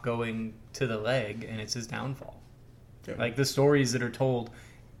stop going to the leg, and it's his downfall. Yeah. Like, the stories that are told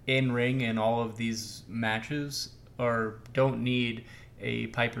in ring in all of these matches don't need a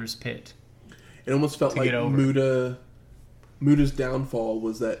Piper's Pit. It almost felt to like get over. Muta's downfall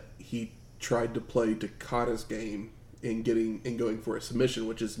was that he tried to play Takada's game in going for a submission,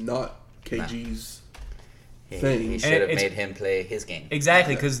 which is not KG's thing. He should have it's- made him play his game.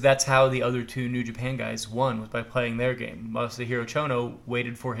 Exactly, because that's how the other 2 New Japan guys won, was by playing their game. Masahiro Chono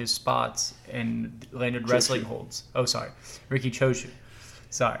waited for his spots and landed wrestling holds. Oh, sorry. Riki Choshu.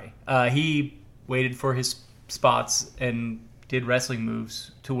 Sorry. He waited for his spots and did wrestling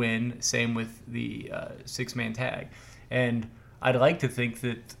moves to win. Same with the 6-man tag. And I'd like to think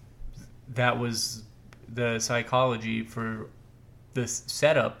that was the psychology for this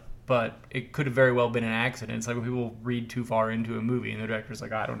setup, but it could have very well been an accident. It's like when people read too far into a movie and the director's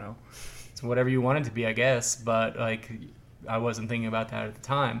like, I don't know. It's whatever you want it to be, I guess. But like, I wasn't thinking about that at the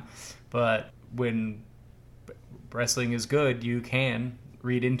time. But when wrestling is good, you can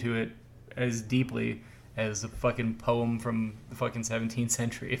read into it as deeply as a fucking poem from the fucking 17th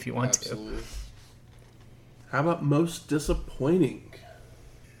century if you want Absolutely. How about most disappointing?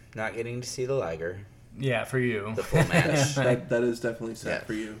 Not getting to see the Liger, to. Yeah, for you. the full match. That is definitely sad Yeah.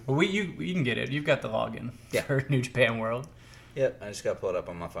 for you. Well, you can get it. You've got the login Yeah. for New Japan World. Yep, I just got pulled up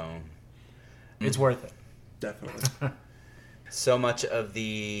on my phone. It's worth it. Definitely. So much of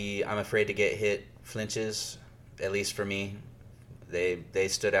the I'm afraid to get hit flinches, at least for me, they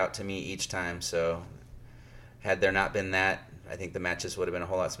stood out to me each time. So had there not been that, I think the matches would have been a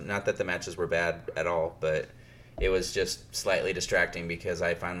whole lot. Not that the matches were bad at all, but it was just slightly distracting because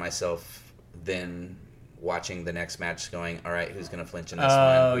I found myself then watching the next match going, all right, who's going to flinch in this one?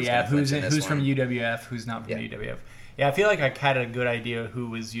 Oh, Who's yeah. gonna flinch in this Who's from one? UWF? Who's not from Yeah. UWF? Yeah, I feel like I had a good idea who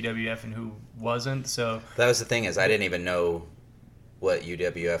was UWF and who wasn't. So That was the thing, is I didn't even know what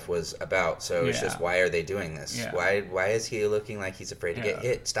UWF was about. So it's Yeah. just, why are they doing this? Yeah. Why is he looking like he's afraid to get Yeah.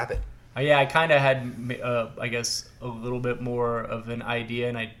 hit? Stop it. yeah, I kind of had, I guess, a little bit more of an idea,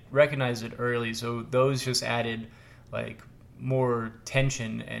 and I recognized it early. So those just added like more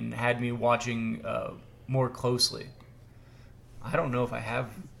tension and had me watching more closely. I don't know if I have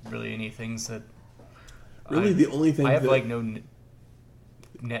really any things that. Really, the only thing I have that like no net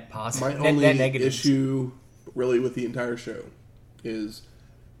my positive, only net negatives. issue, really, with the entire show is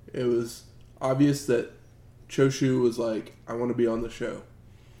it was obvious that Choshu was like, I want to be on the show.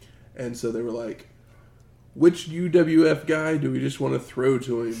 And so they were like, which UWF guy do we just want to throw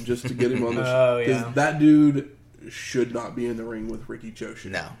to him just to get him on the show? Oh, Because yeah. that dude should not be in the ring with Riki Choshu.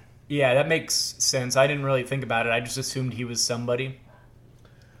 No. Yeah, that makes sense. I didn't really think about it. I just assumed he was somebody.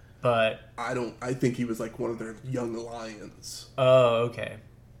 But I think he was like one of their young lions. oh, okay.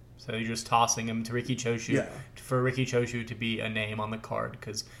 So you're just tossing him to Riki Choshu Yeah. for Riki Choshu to be a name on the card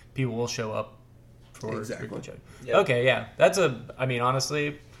because people will show up for Exactly. Riki Choshu. Yep. Okay, yeah, I mean, honestly,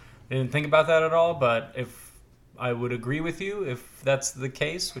 I didn't think about that at all. But if I would agree with you if that's the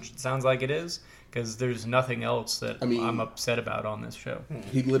case, which it sounds like it is, because there's nothing else that I mean- I'm upset about on this show.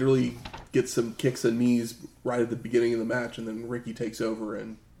 He literally gets some kicks and knees right at the beginning of the match, and then Ricky takes over,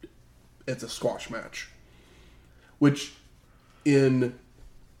 and it's a squash match. Which in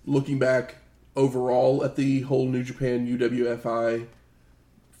looking back overall at the whole New Japan UWFI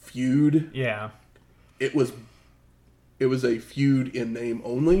feud, Yeah. it was a feud in name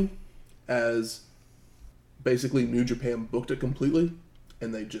only, as basically New Japan booked it completely,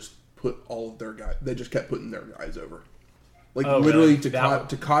 and they just put all of their guys. They just kept putting their guys over. Like literally, really?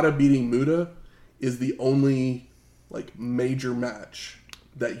 Takada beating Muta is the only like major match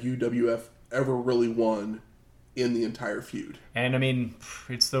that UWF ever really won in the entire feud. And I mean,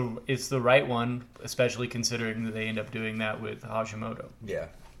 it's the right one, especially considering that they end up doing that with Hashimoto. Yeah.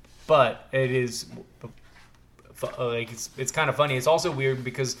 But it is like it's kind of funny. It's also weird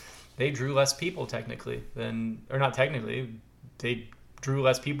because they drew less people technically than, or not technically, they drew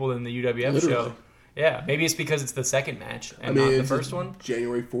less people than the UWF Literally. show. Yeah, maybe it's because it's the second match and I mean, not the it's first one.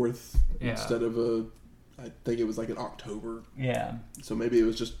 January 4th Yeah. instead of I think it was like in October. Yeah. So maybe it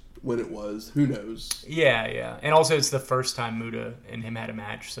was just when it was. Who knows? Yeah. And also it's the first time Muta and him had a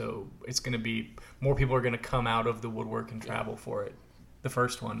match, so it's going to be, more people are going to come out of the woodwork and travel for it. The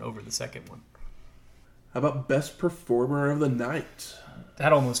first one over the second one. How about best performer of the night?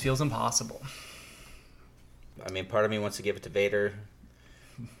 That almost feels impossible. I mean, part of me wants to give it to Vader.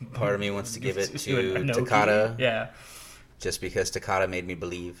 Part of me wants to give it to Inoki. Takada. Yeah. Just because Takada made me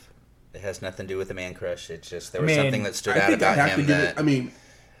believe. It has nothing to do with the man crush. It's just there I was mean, something that stood I out think I about have to him give that it. I mean,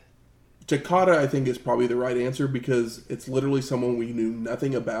 Takada, I think, is probably the right answer because it's literally someone we knew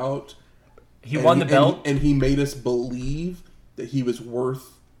nothing about. He won the belt. and he made us believe that he was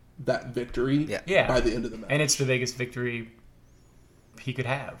worth that victory. Yeah. By the end of the match, And it's the biggest victory he could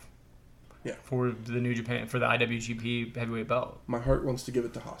have. Yeah. For the New Japan, for the IWGP heavyweight belt. my heart wants to give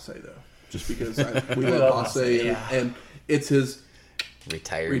it to Hase though, just because we love Hase, Hase, yeah. and it's his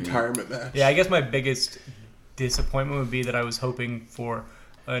retirement match. Yeah, I guess my biggest disappointment would be that I was hoping for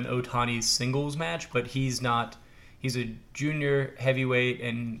an Otani singles match, but he's not. He's a junior heavyweight,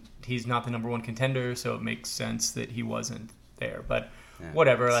 and he's not the number one contender, so it makes sense that he wasn't there. But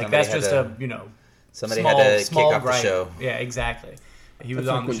whatever, like Somebody that's had just to- Somebody small, had to kick small off the gripe. show. Yeah, exactly. He was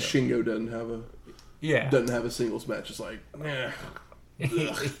That's on like the when show. Shingo Yeah. doesn't have a singles match. It's like,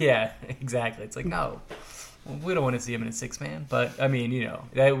 Yeah, exactly. It's like, no, we don't want to see him in a six-man. But I mean,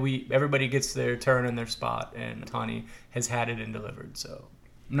 everybody gets their turn and their spot, and Tani has had it and delivered. So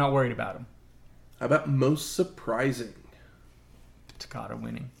I'm not worried about him. How about most surprising? Takada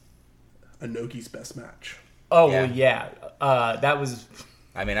winning. Inoki's best match Oh Yeah. well, yeah. That was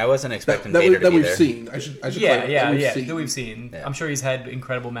I mean, I wasn't expecting that Vader to be we've there. seen. I should yeah, clarify, that we've seen. Yeah. I'm sure he's had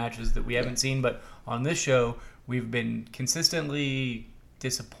incredible matches that we haven't seen, but on this show we've been consistently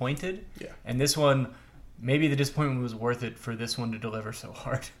disappointed. Yeah. And this one, maybe the disappointment was worth it for this one to deliver so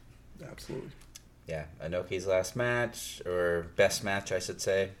hard. Absolutely. Yeah, Inoki's last match, or best match, I should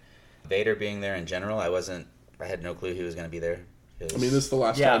say. Vader being there in general, I had no clue he was going to be there. I mean, this is the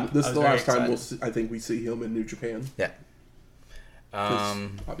last Yeah, time. This I is was the very last time excited. I think we see him in New Japan. Yeah. 'Cause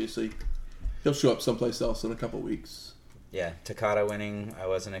obviously, he'll show up someplace else in a couple weeks. Yeah, Takada winning. I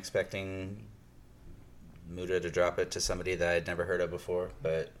wasn't expecting Muta to drop it to somebody that I'd never heard of before,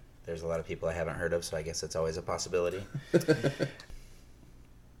 but there's a lot of people I haven't heard of, so I guess it's always a possibility.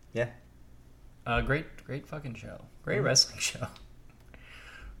 Yeah. Great fucking show. Great wrestling show.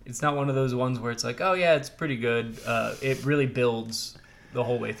 It's not one of those ones where it's like, oh yeah, it's pretty good. It really builds the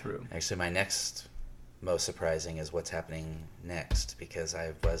whole way through. Actually, my next most surprising is what's happening next, because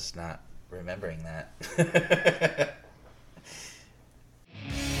I was not remembering that.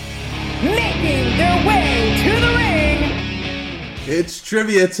 Making their way to the ring. It's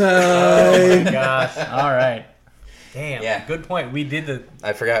trivia Oh time. my gosh! All right. Damn. Yeah. Good point. We did the.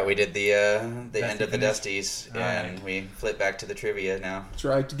 I forgot we did the end of the finish. Dusties, All and right. we flip back to the trivia now. That's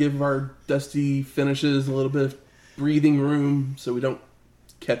right. To give our dusty finishes a little bit of breathing room, so we don't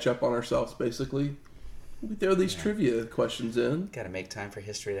catch up on ourselves. Basically, we throw these trivia questions in. Got to make time for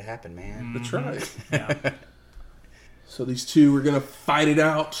history to happen, man. That's right. Yeah. So these two are gonna fight it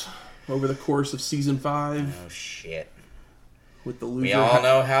out over the course of season 5 Oh shit! with the loser. We all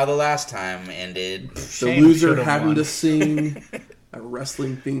know how the last time ended. the Shane loser should've having won. to sing a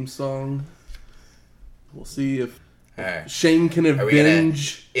wrestling theme song. We'll see if All right. Shane can Are we gonna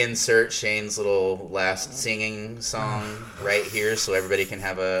avenge. insert Shane's little last singing song right here so everybody can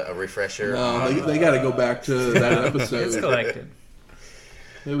have a refresher? No, they got to go back to that It's episode. collected.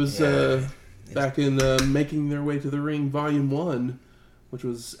 It was Yeah. back in Making Their Way to the Ring, Volume 1, which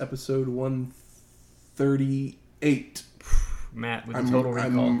was episode 138. Matt with the total recall.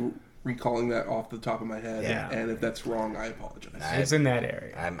 I'm recalling that off the top of my head, Yeah. and if that's wrong, I apologize. It's in that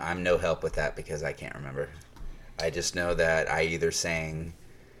area. I'm no help with that because I can't remember. I just know that I either sang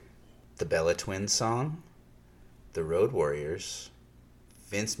the Bella Twins song the Road Warriors,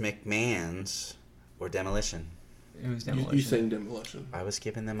 Vince McMahon's, or Demolition? It was Demolition. You saying Demolition? I was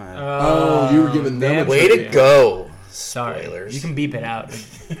giving them a... Oh, you were giving them a way to trivia. go! Sorry. Spoilers. You can beep it out.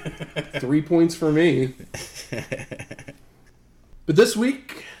 3 points for me. But this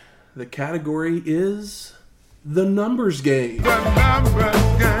week, the category is the numbers game.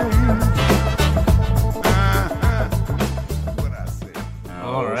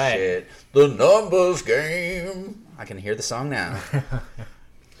 All right. Shit. The numbers game. I can hear the song now.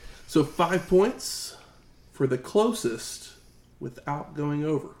 So 5 points for the closest without going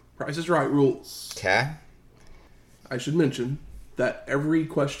over. Price is Right rules. Okay. I should mention that every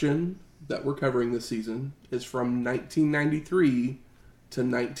question that we're covering this season is from 1993 to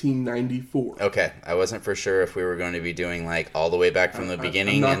 1994. Okay. I wasn't for sure if we were going to be doing like all the way back from the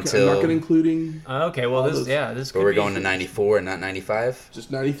beginning I'm until... not going to including Okay, well, this But could we're be... going to 94 and not 95?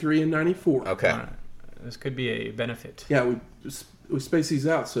 just 93 and 94. Okay. All right. This could be a benefit. Yeah, we space these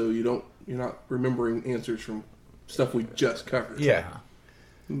out so you're not remembering answers from stuff we just covered. Yeah.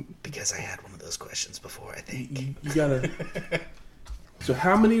 Because I had one of those questions before, I think. You gotta. So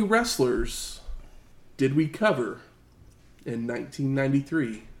how many wrestlers did we cover in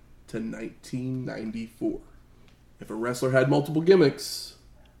 1993 to 1994? If a wrestler had multiple gimmicks,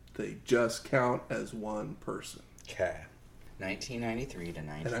 they just count as one person. Okay. 1993 to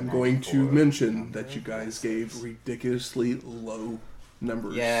 1994. And I'm going to mention that you guys gave ridiculously low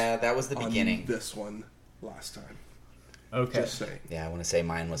numbers. Yeah, that was the on beginning. this one last time. Okay. Just saying. Yeah, I want to say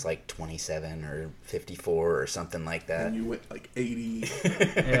mine was like 27 or 54 or something like that. And you went like 80.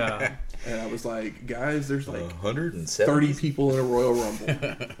 Yeah. And I was like, guys, there's like 170. 30 people in a Royal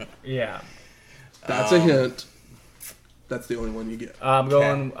Rumble. Yeah. That's a hint. That's the only one you get. I'm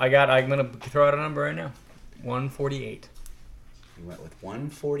going to throw out a number right now. 148. You went with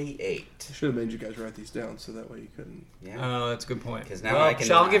 148. I should have made you guys write these down so that way you couldn't. Yeah. Oh, that's a good point. 'Cause now well, I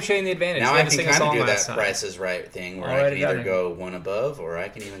can- I'll give Shane the advantage. Now He I had to can sing a kind of song do that last time. Price is Right thing where I'll I write can it down either then. go one above or I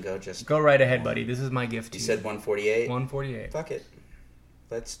can even go just... Go right ahead, buddy. This is my gift to You you. said 148? 148. Fuck it.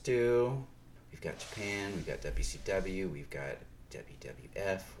 Let's do... We've got Japan, we've got WCW, we've got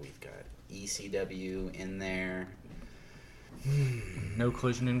WWF, we've got ECW in there. No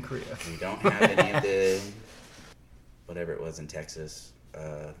collision in Korea. We don't have any of the... whatever it was in Texas.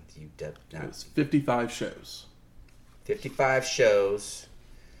 It was 55 shows. 55 shows.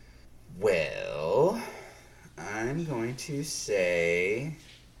 Well, I'm going to say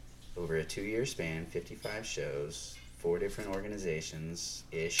over a 2-year span, 55 shows, 4 different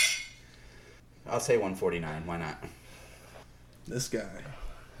organizations-ish. I'll say 149. Why not? This guy.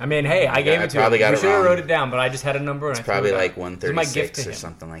 I mean, hey, I gave I it to him. probably got We it should have wrote wrote it down, but I just had a number and It's I probably threw it like out. This is my gift 136 to or him.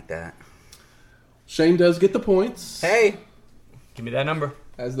 something like that. Shane does get the points, Hey! Give me that number.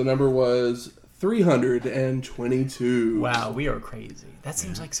 as the number was 322. Wow, we are crazy. That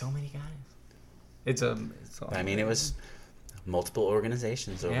seems like so many guys. It's I mean, it was multiple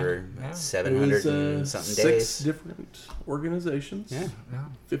organizations over yeah. It 700 was and something 6 days. different organizations. Yeah.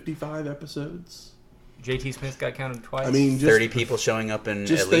 55 episodes. JT Smith got counted twice. I mean, just 30 people showing up in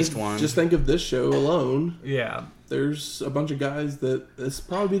just at think, least one. Just think of this show alone. yeah. There's a bunch of guys that this is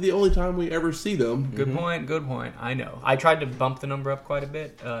probably the only time we ever see them. Good point. Good point. I know. I tried to bump the number up quite a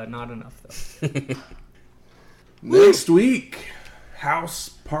bit. Not enough though. Next week, House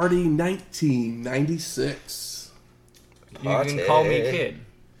Party 1996. You can call me kid.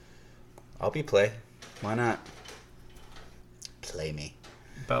 I'll be play. Why not? Play me.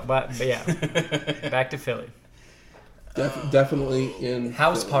 But yeah. Back to Philly. Definitely in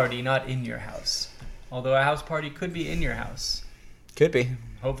House Philly. party, not in your house. Although a house party could be in your house. Could be.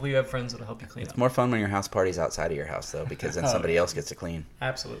 Hopefully you have friends that'll help you clean It's up. more fun when your house party's outside of your house, though, because then somebody else gets to clean.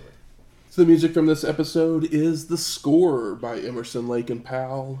 Absolutely. So the music from this episode is The Score by Emerson, Lake and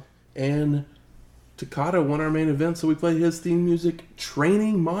Powell. And Takata won our main event, so we play his theme music,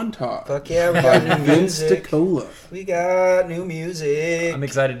 Training Montage. Fuck yeah, we by got new Vince music. DiCola. We got new music. I'm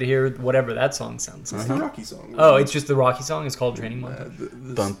excited to hear whatever that song sounds like. It's the Rocky song. Oh, it's just the Rocky song? It's called Training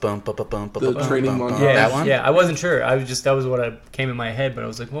Montage? Bum, bum, bum, bum, bum, The bum, training bum, bum. montage. Yeah, That one? yeah. I wasn't sure. That was what came in my head, but I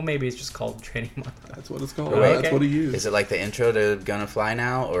was like, well, maybe it's just called Training Montage. That's what it's called. Wait. That's what he used. Is it like the intro to Gonna Fly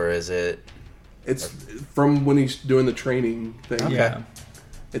Now, or is it... It's from when he's doing the training thing. Okay. Yeah.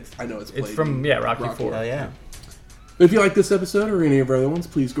 I know it's It's played from, in Rocky IV. Oh, yeah. If you like this episode or any of our other ones,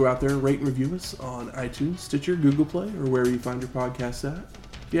 please go out there, rate and review us on iTunes, Stitcher, Google Play, or wherever you find your podcasts at.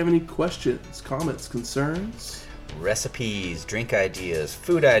 If you have any questions, comments, concerns, Recipes, drink ideas,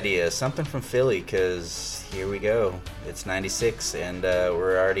 food ideas, something from Philly, because here we go. It's 96, and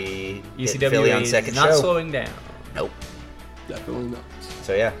we're already getting Philly on ECW second is not show. slowing down. Nope. definitely not.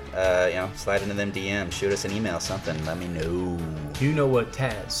 So yeah, slide into them DMs, shoot us an email, something. Let me know. Do you know what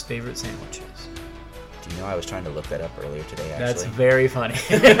Taz's favorite sandwich is? Do you know I was trying to look that up earlier today? Actually, That's very funny.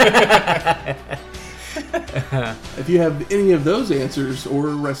 If you have any of those answers or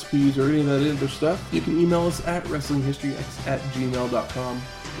recipes or any of that other stuff, you can email us at WrestlingHistoryX@gmail.com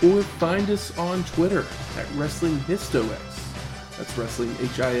or find us on Twitter at WrestlingHistoX. That's Wrestling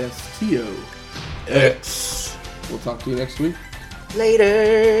HISTOX. We'll talk to you next week.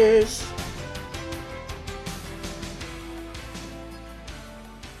 Laters.